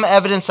 There's some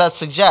evidence that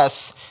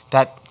suggests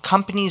that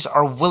companies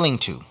are willing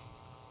to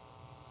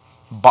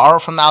borrow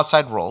from the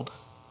outside world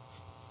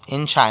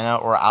in China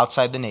or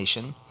outside the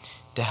nation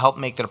to help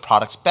make their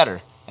products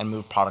better and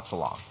move products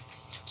along.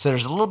 So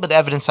there's a little bit of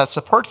evidence that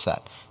supports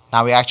that.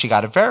 Now we actually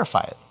got to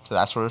verify it. So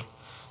that's where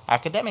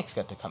academics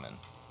get to come in.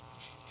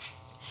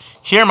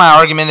 Here my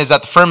argument is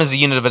that the firm is a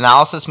unit of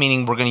analysis,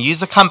 meaning we're going to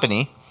use a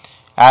company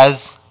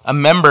as a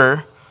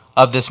member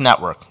of this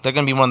network. They're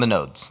going to be one of the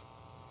nodes.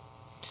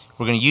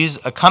 We're going to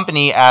use a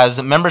company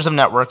as members of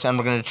networks, and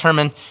we're going to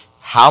determine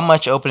how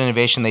much open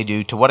innovation they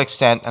do, to what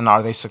extent, and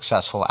are they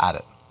successful at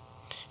it.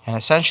 And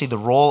essentially the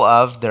role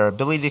of their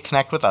ability to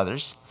connect with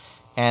others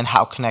and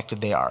how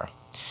connected they are.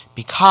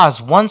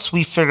 Because once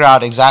we figure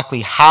out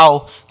exactly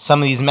how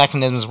some of these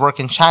mechanisms work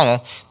in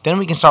China, then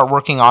we can start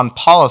working on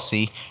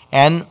policy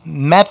and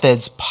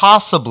methods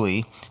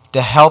possibly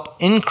to help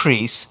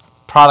increase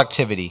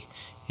productivity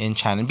in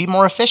China and be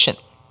more efficient.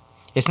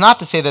 It's not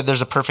to say that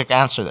there's a perfect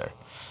answer there,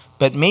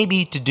 but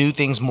maybe to do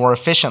things more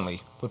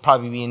efficiently would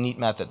probably be a neat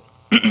method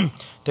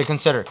to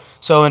consider.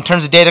 So in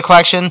terms of data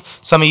collection,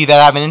 some of you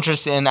that have an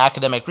interest in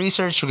academic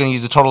research, we're going to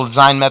use the total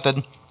design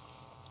method.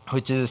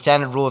 which is a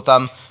standard rule of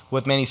thumb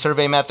with many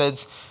survey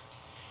methods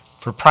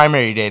for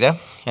primary data,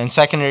 and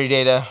secondary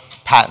data,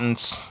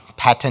 patents,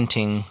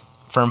 patenting,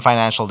 firm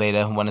financial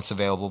data when it's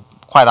available.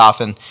 Quite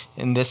often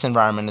in this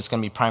environment, it's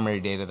going to be primary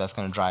data that's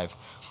going to drive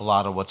a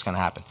lot of what's going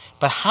to happen.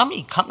 But how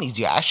many companies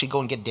do you actually go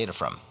and get data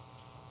from?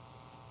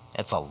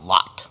 It's a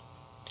lot.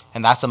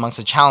 And that's amongst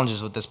the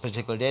challenges with this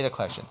particular data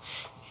collection.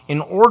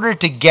 In order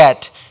to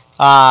get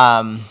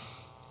a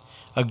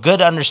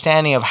good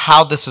understanding of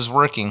how this is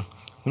working,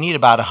 we need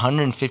about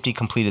 150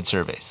 completed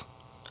surveys.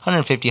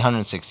 150,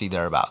 160,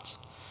 thereabouts.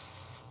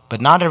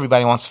 But not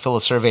everybody wants to fill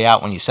a survey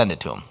out when you send it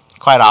to them.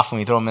 Quite often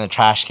we throw them in the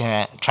trash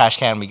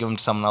can, we give them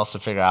to someone else to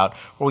figure out,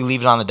 or we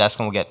leave it on the desk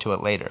and we'll get to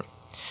it later.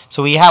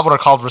 So we have what are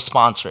called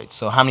response rates.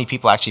 So how many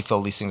people actually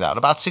fill these things out?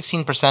 About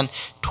 16%,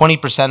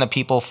 20% of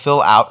people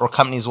fill out, or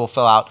companies will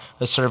fill out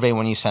a survey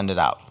when you send it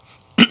out.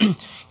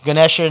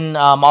 Ganesh and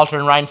Malter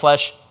and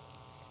Reinflesch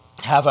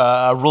have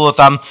a rule of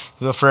thumb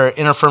for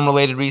inter-firm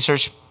related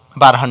research,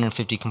 about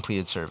 150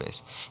 completed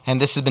surveys. And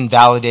this has been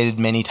validated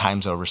many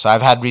times over. So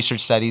I've had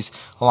research studies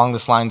along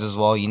this lines as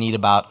well. You need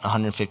about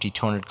 150,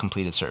 200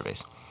 completed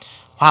surveys.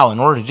 Wow, in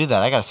order to do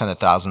that, I got to send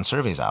 1,000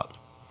 surveys out.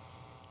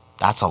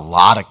 That's a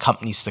lot of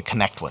companies to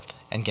connect with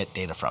and get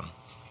data from.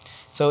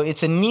 So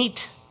it's a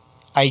neat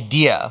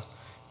idea,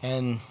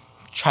 and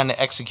trying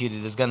to execute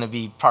it is going to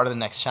be part of the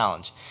next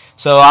challenge.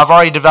 So I've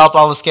already developed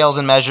all the scales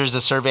and measures,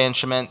 the survey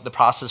instrument, the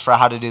process for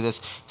how to do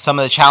this. Some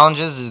of the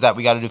challenges is that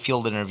we got to do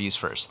field interviews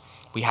first.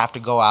 We have to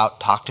go out,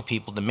 talk to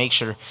people to make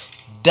sure,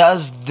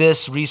 does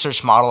this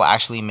research model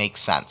actually make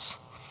sense?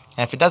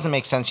 And if it doesn't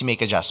make sense, you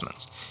make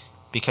adjustments,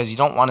 because you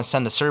don't want to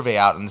send a survey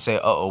out and say,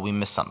 uh-oh, we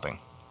missed something.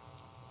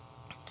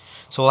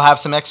 So we'll have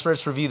some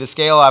experts review the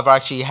scale. I've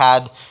actually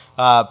had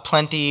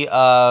plenty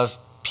of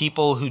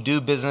people who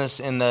do business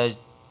in the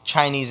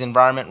Chinese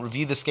environment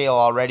review the scale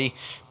already,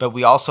 but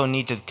we also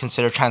need to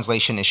consider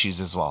translation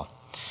issues as well.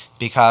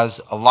 Because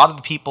a lot of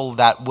the people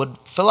that would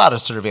fill out a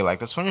survey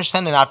like this, when you're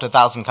sending it out to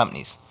 1,000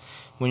 companies,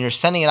 when you're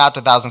sending it out to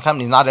 1,000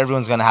 companies, not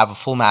everyone's going to have a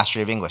full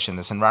mastery of English in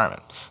this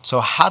environment.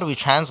 So how do we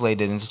translate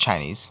it into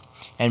Chinese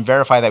and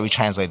verify that we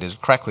translated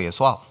it correctly as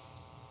well?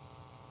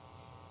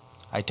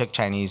 I took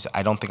Chinese.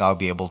 I don't think I'll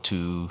be able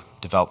to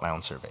develop my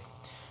own survey.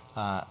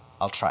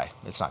 I'll try.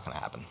 It's not going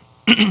to happen.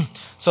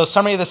 So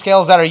summary of the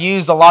scales that are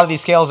used, a lot of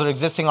these scales are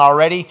existing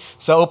already.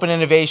 So open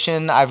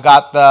innovation, I've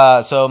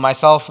got so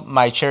myself,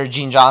 my chair,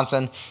 Gene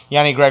Johnson,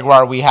 Yanni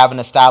Gregoire, we have an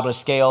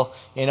established scale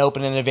in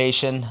open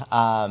innovation.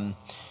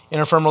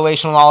 Interfirm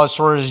relational knowledge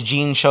stores,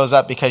 Gene shows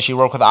up because she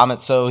worked with Amit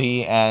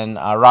Sohi and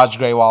Raj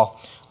Grewal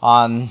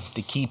on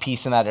the key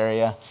piece in that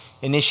area.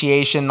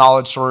 Initiation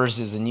knowledge stores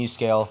is a new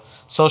scale.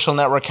 Social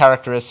network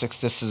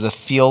characteristics, this is a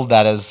field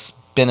that has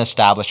been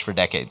established for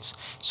decades.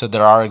 So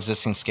there are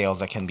existing scales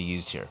that can be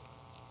used here.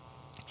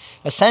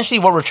 Essentially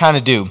what we're trying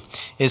to do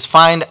is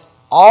find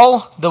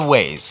all the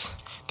ways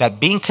that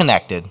being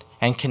connected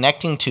and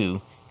connecting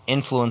to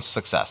influence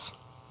success.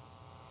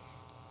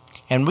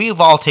 And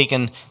we've all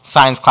taken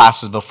science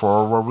classes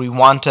before where we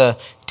want to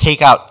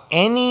take out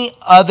any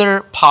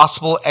other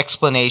possible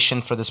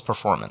explanation for this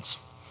performance.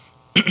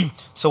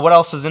 So what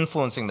else is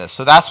influencing this?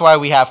 So that's why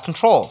we have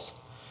controls.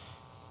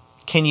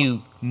 Can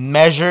you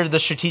measure the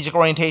strategic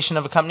orientation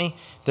of a company?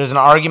 There's an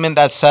argument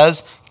that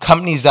says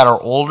companies that are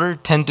older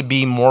tend to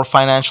be more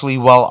financially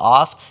well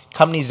off.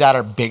 Companies that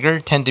are bigger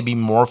tend to be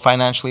more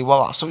financially well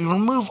off. So we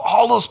remove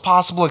all those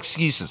possible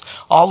excuses,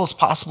 all those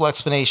possible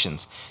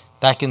explanations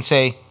that can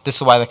say this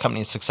is why the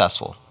company is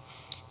successful.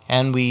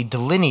 And we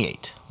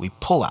delineate, we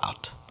pull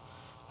out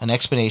an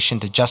explanation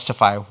to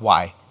justify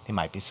why they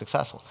might be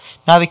successful.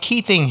 Now the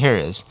key thing here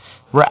is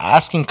we're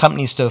asking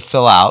companies to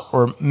fill out,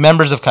 or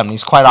members of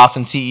companies, quite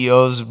often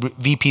CEOs,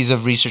 VPs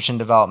of research and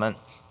development,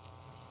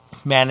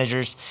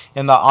 managers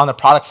on the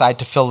product side,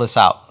 to fill this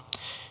out.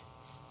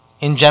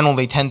 In general,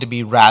 they tend to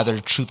be rather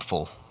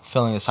truthful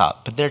filling this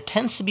out. But there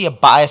tends to be a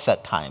bias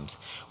at times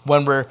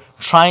when we're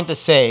trying to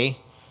say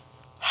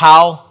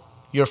how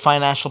your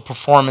financial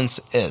performance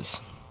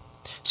is.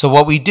 So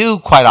what we do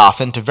quite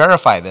often to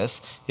verify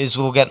this is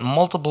we'll get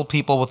multiple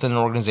people within an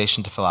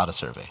organization to fill out a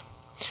survey.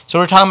 So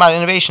we're talking about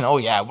innovation. Oh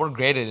yeah, we're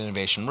great at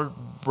innovation.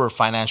 We're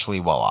financially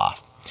well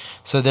off.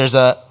 So there's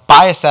a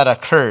bias that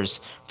occurs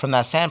from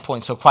that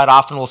standpoint. So quite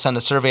often we'll send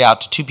a survey out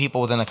to two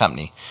people within a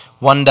company.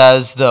 One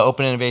does the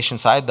open innovation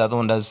side, the other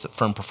one does the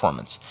firm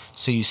performance.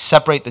 So you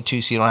separate the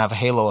two so you don't have a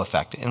halo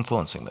effect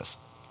influencing this.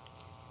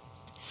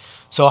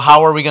 So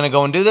how are we going to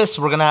go and do this?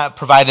 We're going to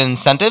provide an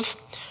incentive.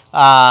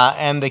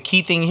 And the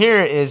key thing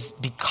here is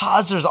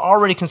because there's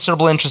already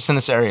considerable interest in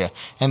this area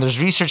and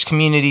there's research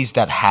communities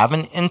that have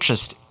an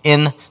interest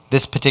in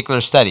this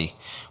particular study,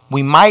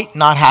 we might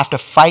not have to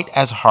fight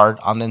as hard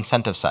on the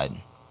incentive side.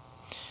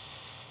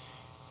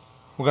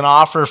 We're going to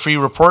offer a free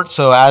report.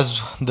 So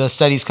as the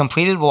study is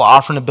completed, we'll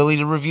offer an ability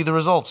to review the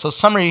results. So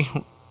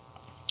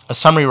a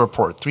summary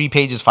report, 3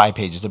 pages, 5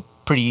 pages, they're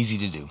pretty easy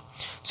to do.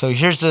 So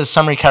here's the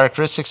summary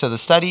characteristics of the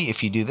study.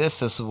 If you do this,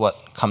 this is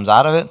what comes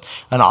out of it.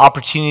 An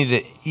opportunity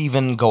to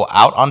even go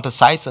out onto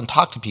sites and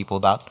talk to people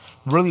about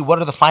really what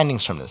are the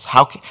findings from this?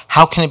 How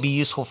can it be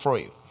useful for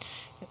you?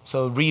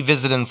 So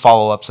revisit and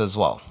follow-ups as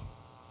well.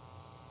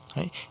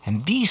 Right?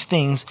 And these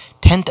things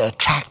tend to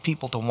attract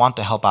people to want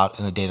to help out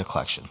in the data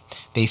collection.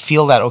 They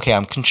feel that, okay,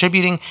 I'm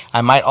contributing,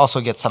 I might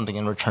also get something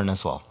in return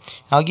as well.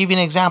 And I'll give you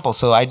an example.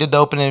 So I did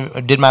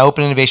my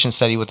open innovation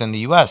study within the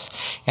US,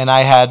 and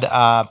I had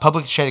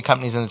publicly traded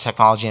companies in the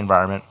technology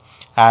environment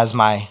as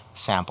my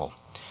sample.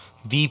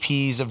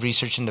 VPs of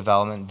research and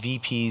development,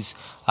 VPs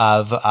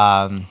of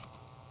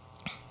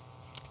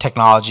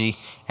technology,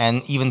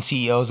 and even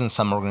CEOs in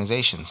some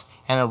organizations.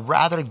 And a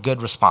rather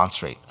good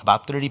response rate,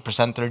 about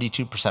 30%,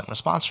 32%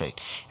 response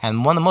rate.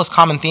 And one of the most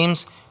common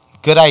themes,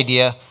 good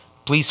idea,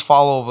 please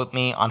follow with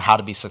me on how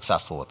to be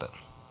successful with it.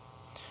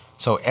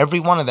 So every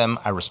one of them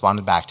I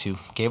responded back to,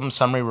 gave them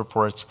summary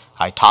reports,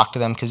 I talked to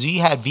them, because we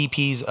had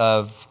VPs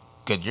of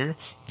Goodyear,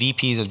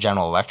 VPs of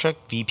General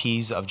Electric,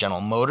 VPs of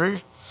General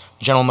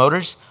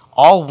Motors,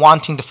 all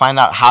wanting to find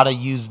out how to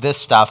use this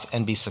stuff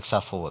and be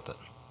successful with it.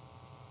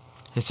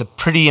 It's a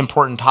pretty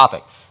important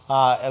topic.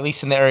 At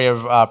least in the area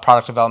of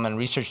product development and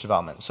research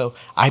development. So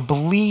I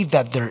believe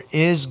that there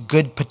is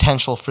good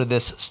potential for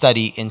this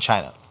study in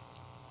China.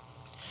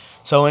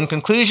 So in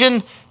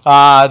conclusion,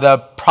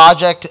 the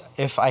project,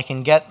 if I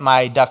can get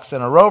my ducks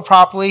in a row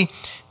properly,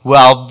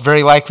 will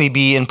very likely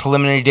be in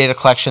preliminary data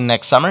collection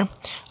next summer.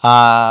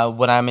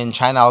 When I'm in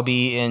China, I'll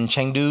be in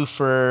Chengdu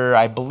for,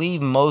 I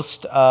believe,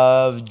 most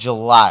of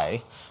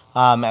July.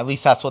 At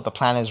least that's what the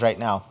plan is right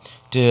now,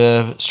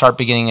 to start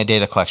beginning a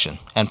data collection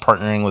and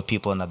partnering with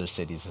people in other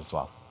cities as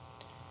well.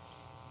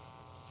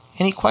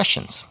 Any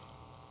questions?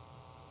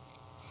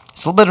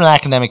 It's a little bit of an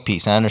academic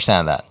piece, I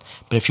understand that.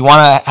 But if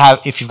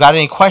you've got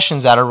any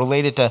questions that are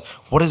related to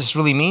what does this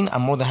really mean,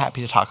 I'm more than happy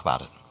to talk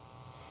about it.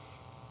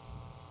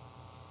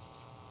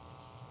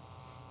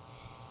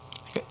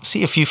 I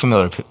see a few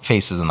familiar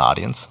faces in the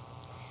audience.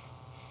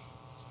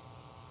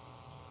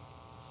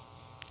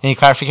 Any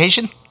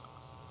clarification?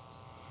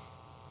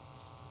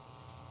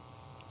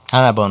 I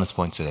don't have bonus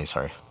points today,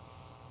 sorry.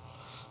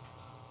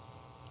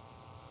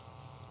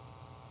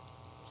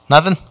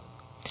 Nothing?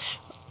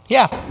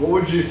 Yeah. What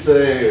would you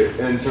say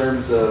in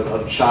terms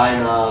of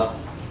China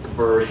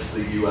versus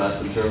the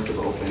U.S. in terms of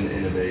open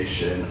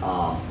innovation?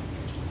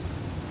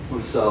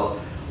 So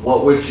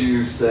what would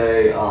you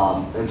say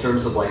in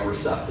terms of like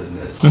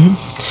receptiveness?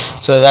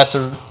 So that's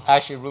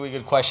actually a really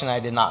good question. I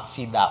did not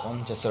see that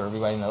one, just so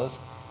everybody knows.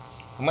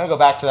 I'm going to go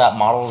back to that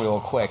model real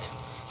quick.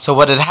 So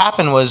what had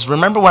happened was,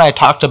 remember when I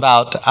talked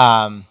about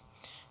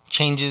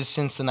changes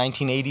since the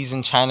 1980s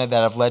in China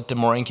that have led to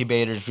more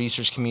incubators,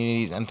 research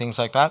communities, and things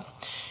like that?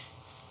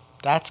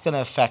 That's going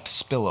to affect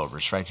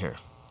spillovers right here.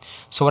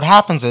 So what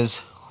happens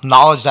is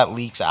knowledge that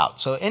leaks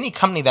out. So any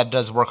company that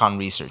does work on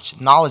research,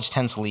 knowledge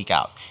tends to leak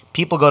out.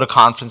 People go to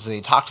conferences,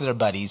 they talk to their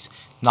buddies,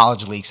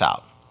 knowledge leaks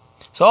out.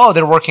 So, oh,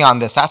 they're working on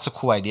this. That's a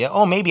cool idea.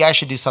 Oh, maybe I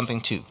should do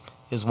something too,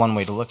 is one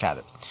way to look at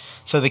it.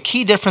 So the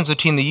key difference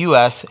between the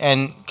U.S.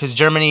 and, because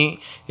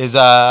Germany is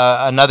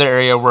another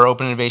area where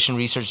open innovation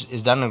research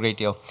is done a great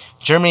deal.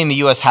 Germany and the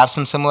U.S. have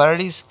some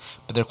similarities,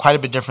 but they're quite a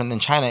bit different than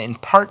China, in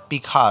part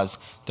because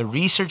the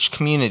research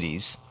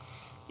communities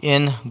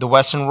in the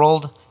Western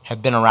world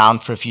have been around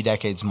for a few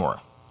decades more.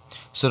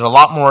 So they're a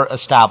lot more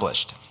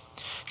established.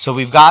 So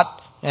we've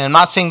got, and I'm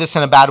not saying this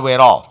in a bad way at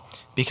all,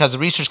 because the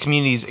research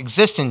communities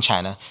exist in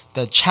China.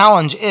 The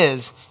challenge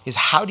is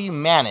how do you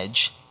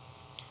manage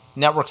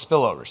network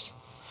spillovers?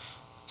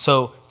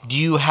 So do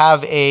you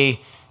have a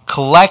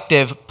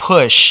collective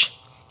push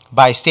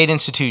by state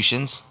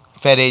institutions,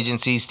 Fed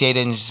agencies, state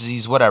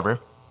agencies, whatever,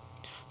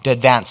 to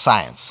advance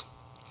science?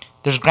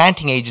 There's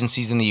granting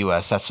agencies in the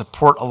U.S. that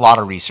support a lot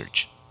of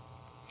research,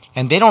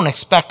 and they don't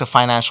expect a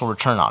financial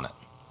return on it.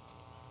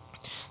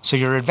 So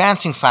you're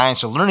advancing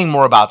science, you're learning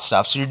more about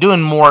stuff, so you're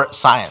doing more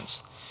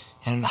science.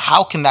 And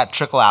how can that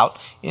trickle out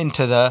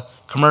into the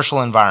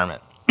commercial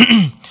environment?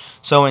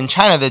 So in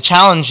China, the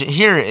challenge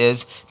here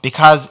is,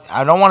 because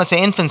I don't want to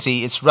say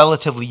infancy, it's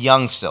relatively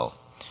young still,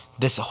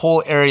 this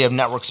whole area of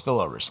network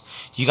spillovers.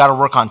 You got to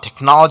work on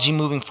technology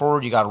moving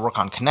forward, you got to work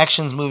on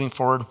connections moving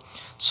forward,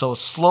 so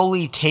it's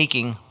slowly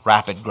taking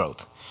rapid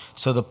growth.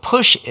 So the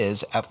push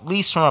is, at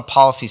least from a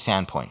policy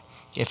standpoint,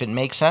 if it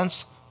makes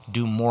sense,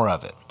 do more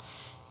of it.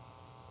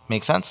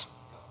 Make sense?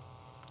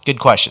 Good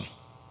question.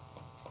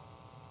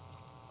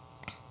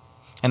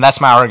 And that's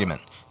my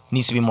argument.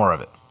 Needs to be more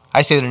of it.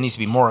 I say there needs to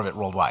be more of it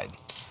worldwide.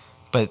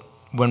 But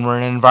when we're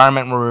in an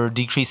environment where we're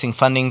decreasing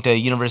funding to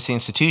university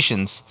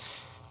institutions,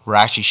 we're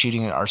actually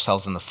shooting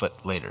ourselves in the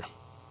foot later,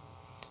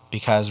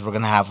 because we're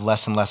going to have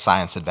less and less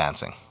science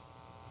advancing.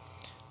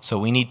 So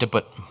we need to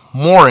put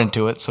more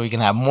into it so we can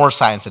have more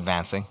science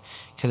advancing,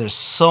 because there's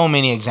so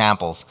many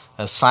examples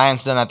of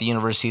science done at the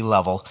university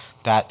level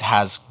that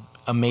has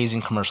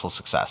amazing commercial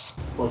success.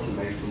 Plus it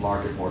makes the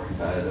market more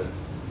competitive.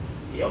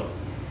 Yep.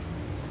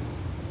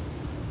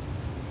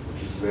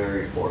 Which is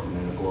very important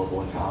in the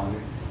global economy.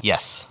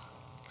 Yes.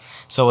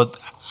 So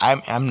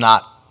I'm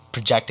not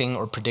projecting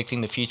or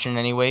predicting the future in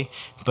any way,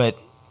 but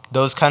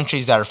those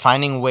countries that are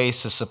finding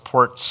ways to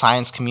support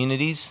science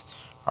communities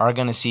are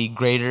going to see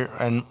greater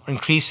and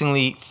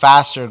increasingly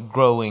faster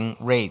growing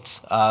rates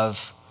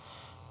of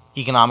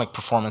economic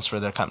performance for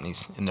their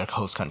companies in their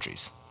host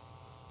countries.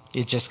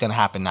 It's just going to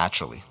happen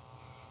naturally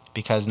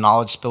because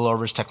knowledge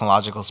spillovers,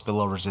 technological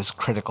spillovers is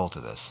critical to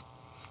this.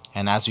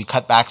 And as we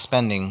cut back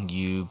spending,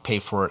 you pay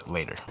for it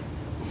later.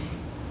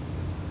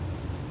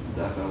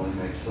 Definitely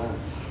makes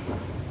sense.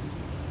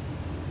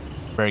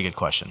 Very good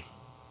question.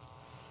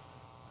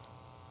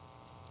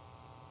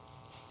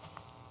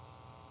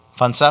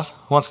 Fun stuff?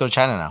 Who wants to go to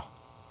China now?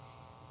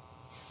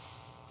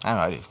 I know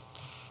I do.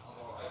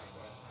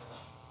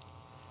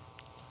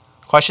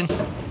 Question?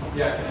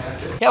 Yeah, can I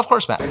ask you? Yeah, of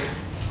course, Matt.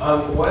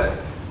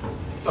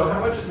 So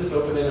how much of this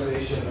open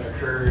innovation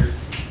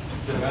occurs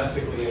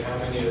domestically,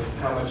 and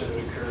how much of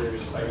it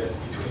occurs, I guess,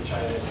 between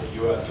China and the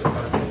U.S. or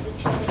companies in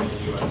China and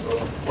the U.S.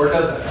 Or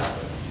does that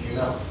happen? Do you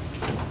know?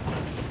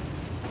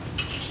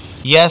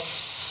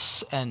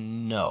 Yes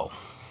and no.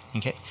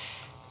 Okay.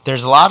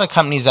 There's a lot of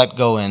companies that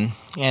go in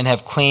and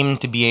have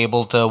claimed to be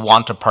able to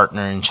want to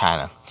partner in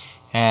China.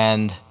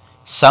 And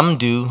some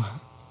do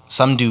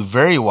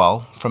very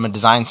well from a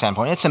design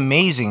standpoint. It's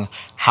amazing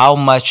how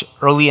much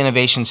early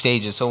innovation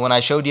stages. So when I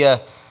showed you,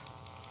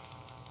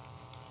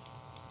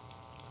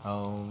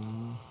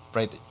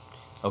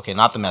 okay,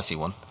 not the messy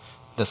one,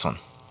 this one.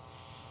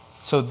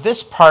 So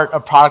this part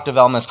of product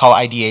development is called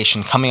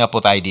ideation, coming up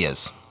with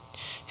ideas.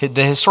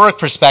 The historic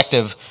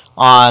perspective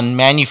on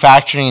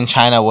manufacturing in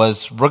China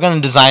was, we're going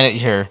to design it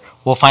here,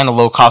 we'll find a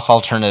low-cost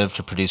alternative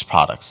to produce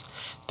products.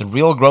 The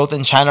real growth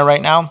in China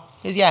right now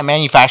is, yeah,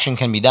 manufacturing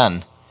can be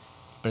done,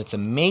 but it's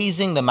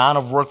amazing the amount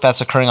of work that's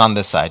occurring on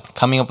this side,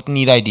 coming up with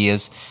neat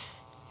ideas,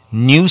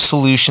 new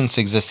solutions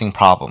to existing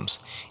problems.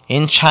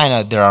 In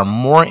China, there are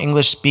more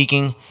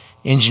English-speaking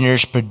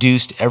engineers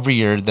produced every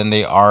year than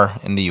they are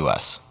in the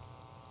US.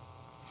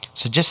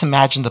 So just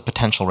imagine the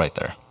potential right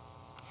there.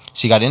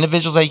 So you got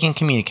individuals that you can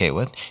communicate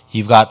with.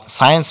 You've got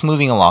science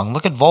moving along.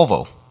 Look at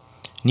Volvo.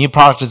 New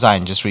product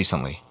design just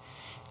recently.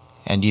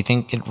 And do you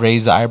think it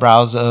raised the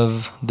eyebrows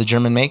of the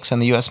German makes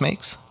and the US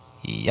makes?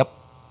 Yep.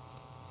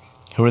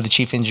 Who are the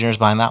chief engineers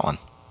behind that one?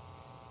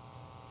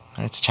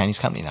 It's a Chinese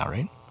company now,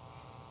 right?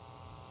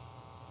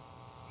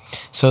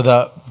 So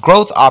the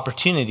growth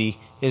opportunity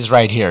is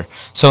right here.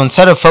 So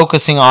instead of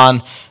focusing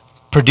on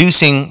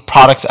producing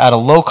products at a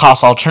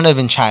low-cost alternative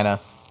in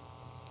China,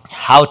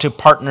 how to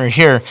partner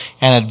here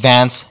and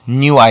advance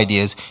new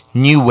ideas,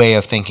 new way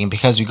of thinking.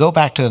 Because we go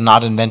back to the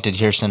not invented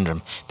here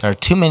syndrome. There are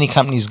too many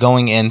companies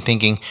going in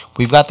thinking,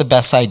 we've got the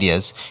best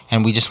ideas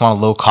and we just want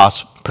a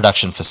low-cost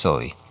production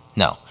facility.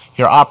 No,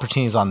 your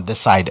opportunity is on this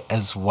side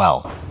as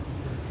well.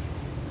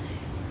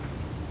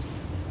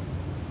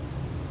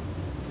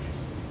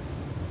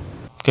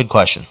 Good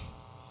question.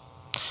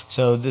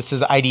 So this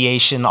is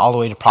ideation all the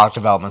way to product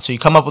development. So you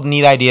come up with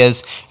neat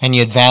ideas and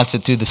you advance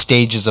it through the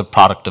stages of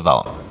product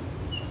development.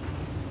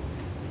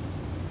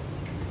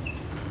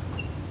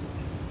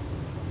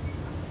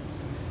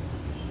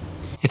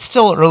 It's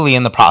still early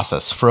in the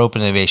process for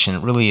open innovation,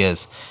 it really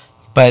is.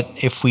 But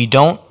if we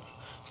don't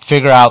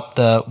figure out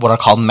what are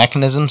called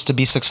mechanisms to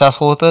be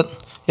successful with it,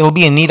 it'll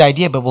be a neat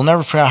idea, but we'll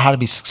never figure out how to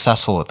be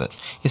successful with it.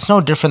 It's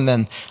no different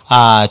than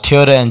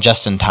Toyota and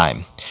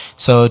just-in-time.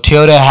 So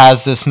Toyota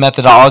has this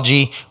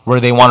methodology where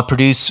they want to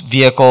produce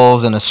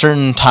vehicles in a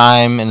certain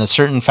time, in a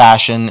certain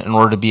fashion, in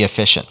order to be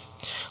efficient.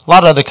 A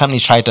lot of other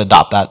companies try to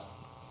adopt that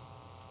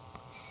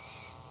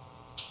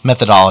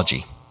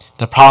methodology.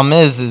 The problem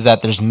is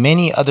that there's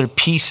many other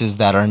pieces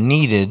that are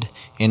needed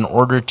in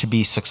order to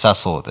be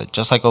successful with it,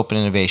 just like open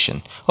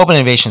innovation. Open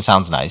innovation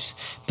sounds nice.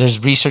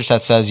 There's research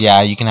that says,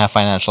 yeah, you can have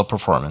financial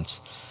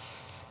performance.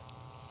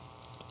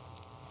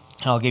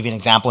 I'll give you an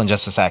example in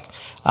just a sec.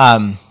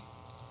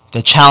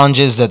 The challenge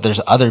is that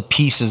there's other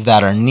pieces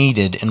that are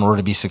needed in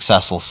order to be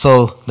successful.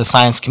 So the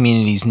science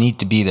communities need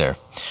to be there.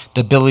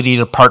 The ability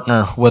to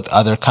partner with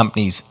other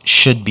companies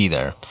should be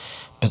there.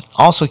 But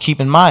also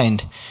keep in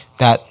mind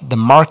that the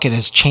market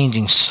is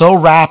changing so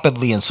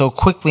rapidly and so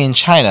quickly in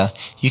China,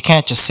 you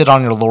can't just sit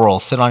on your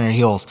laurels, sit on your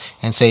heels,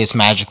 and say it's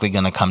magically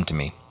going to come to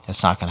me.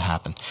 It's not going to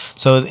happen.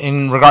 So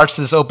in regards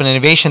to this open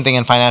innovation thing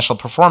and financial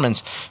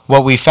performance,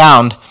 what we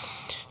found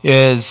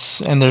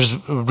is, and there's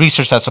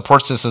research that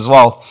supports this as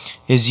well,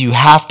 is you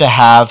have to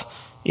have,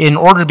 in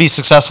order to be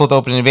successful with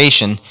open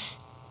innovation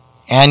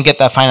and get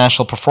that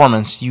financial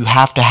performance, you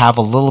have to have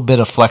a little bit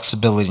of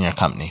flexibility in your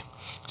company.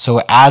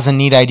 So as a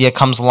neat idea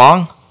comes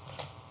along,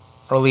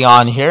 early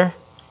on here,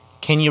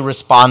 can you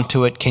respond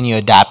to it? Can you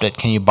adapt it?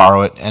 Can you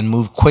borrow it and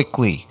move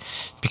quickly?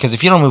 Because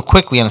if you don't move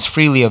quickly and it's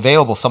freely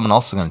available, someone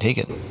else is going to take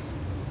it.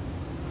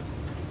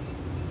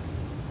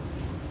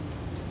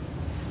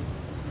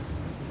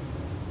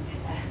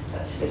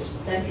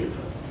 Thank you,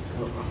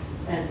 Professor.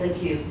 And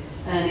thank you.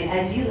 And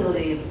as you know,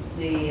 in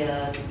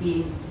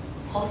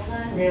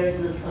Portland,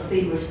 there's a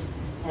famous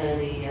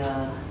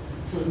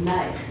so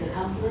Nike, the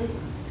company,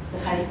 the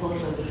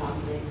headquarters of the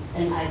company,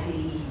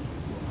 NIKE,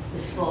 the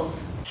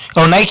sports.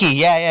 Oh, Nike,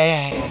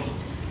 yeah.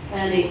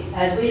 And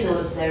as we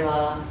know, there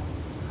are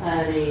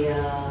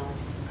a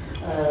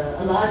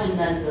large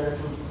number of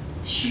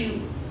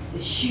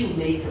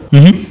shoemaker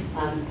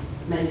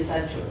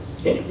manufacturers.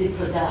 They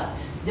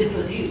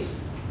produce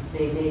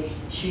they make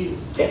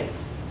shoes. Yeah.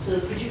 So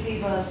could you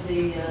give us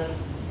the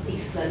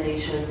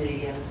explanation,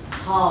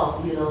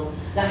 how,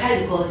 the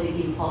high quality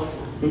in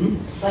Portland,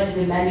 but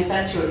the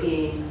manufacture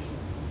in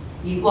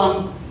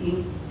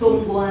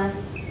Dongguan,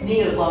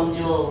 near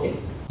Guangzhou.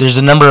 There's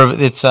a number of,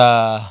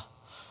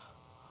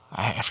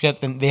 I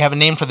forget, they have a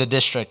name for the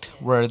district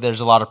where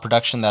there's a lot of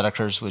production that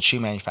occurs with shoe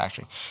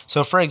manufacturing.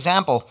 So for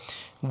example,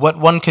 what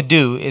one could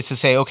do is to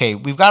say, okay,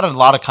 we've got a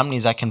lot of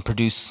companies that can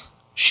produce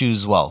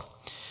shoes well,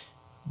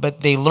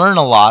 but they learn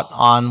a lot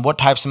on what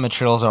types of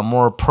materials are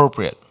more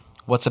appropriate,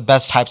 what's the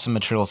best types of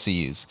materials to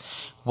use,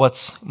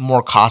 what's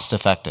more cost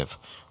effective,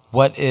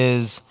 what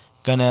is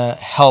going to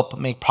help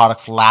make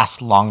products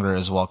last longer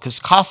as well, because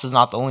cost is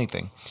not the only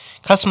thing.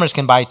 Customers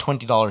can buy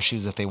 $20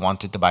 shoes if they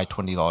wanted to buy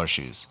 $20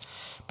 shoes.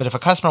 But if a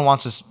customer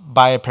wants to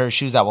buy a pair of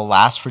shoes that will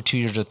last for 2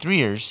 years or 3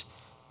 years,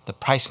 the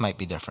price might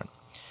be different.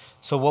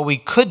 So what we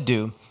could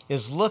do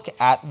is look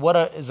at what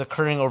is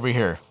occurring over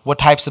here. What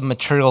types of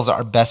materials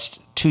are best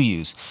to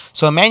use?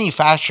 So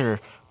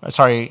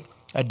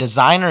a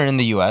designer in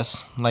the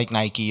US, like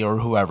Nike or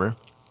whoever,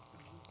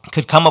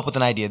 could come up with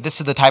an idea. This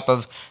is the type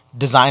of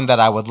design that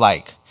I would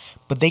like.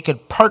 But they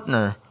could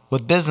partner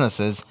with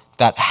businesses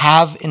that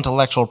have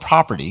intellectual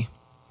property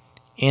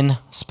in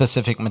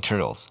specific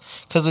materials.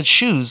 Because with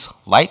shoes,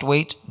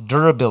 lightweight,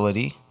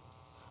 durability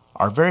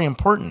are very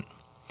important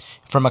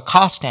from a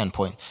cost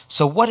standpoint.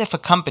 So what if a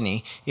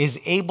company is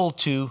able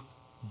to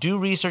do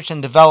research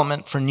and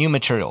development for new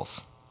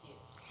materials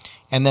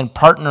and then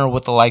partner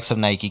with the likes of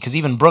Nike? Because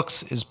even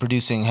Brooks is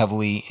producing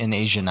heavily in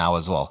Asia now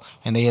as well,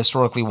 and they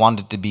historically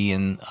wanted to be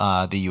in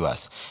the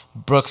US.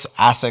 Brooks,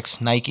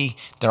 Asics, Nike,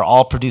 they're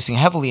all producing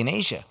heavily in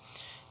Asia,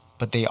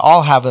 but they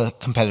all have a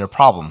competitive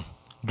problem: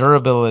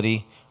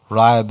 durability,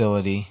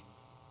 reliability,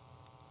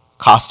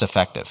 cost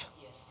effective.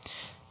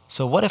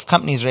 So what if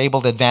companies are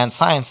able to advance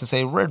science and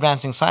say, we're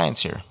advancing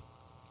science here.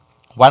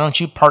 Why don't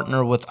you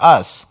partner with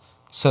us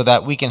so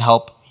that we can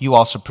help you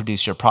also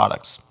produce your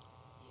products?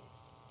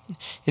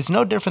 It's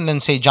no different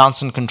than, say,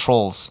 Johnson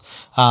Controls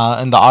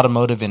in the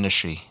automotive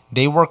industry.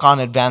 They work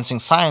on advancing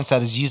science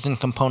that is used in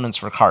components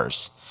for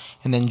cars.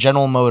 And then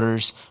General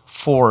Motors,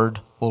 Ford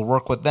will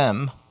work with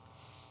them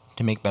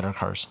to make better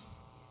cars.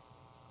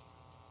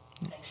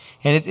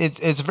 And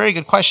it's a very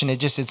good question.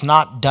 It's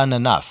not done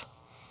enough.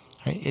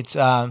 Right? It's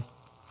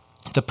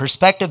the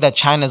perspective that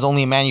China is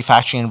only a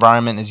manufacturing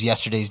environment is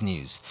yesterday's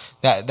news.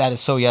 That is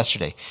so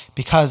yesterday.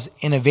 Because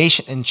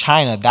innovation in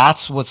China,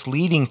 that's what's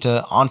leading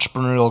to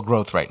entrepreneurial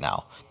growth right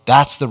now.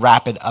 That's the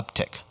rapid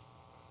uptick.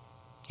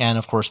 And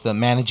of course, the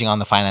managing on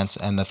the finance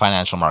and the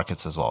financial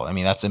markets as well. I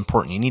mean, that's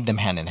important. You need them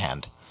hand in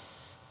hand.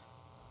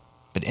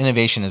 But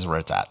innovation is where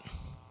it's at.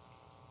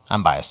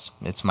 I'm biased.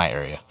 It's my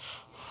area.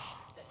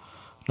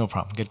 No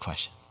problem. Good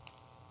question.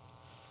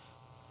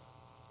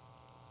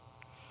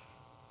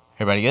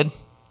 Everybody good?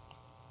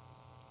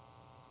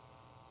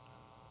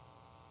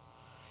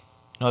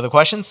 No other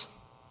questions?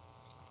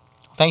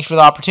 Thank you for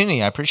the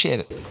opportunity. I appreciate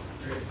it.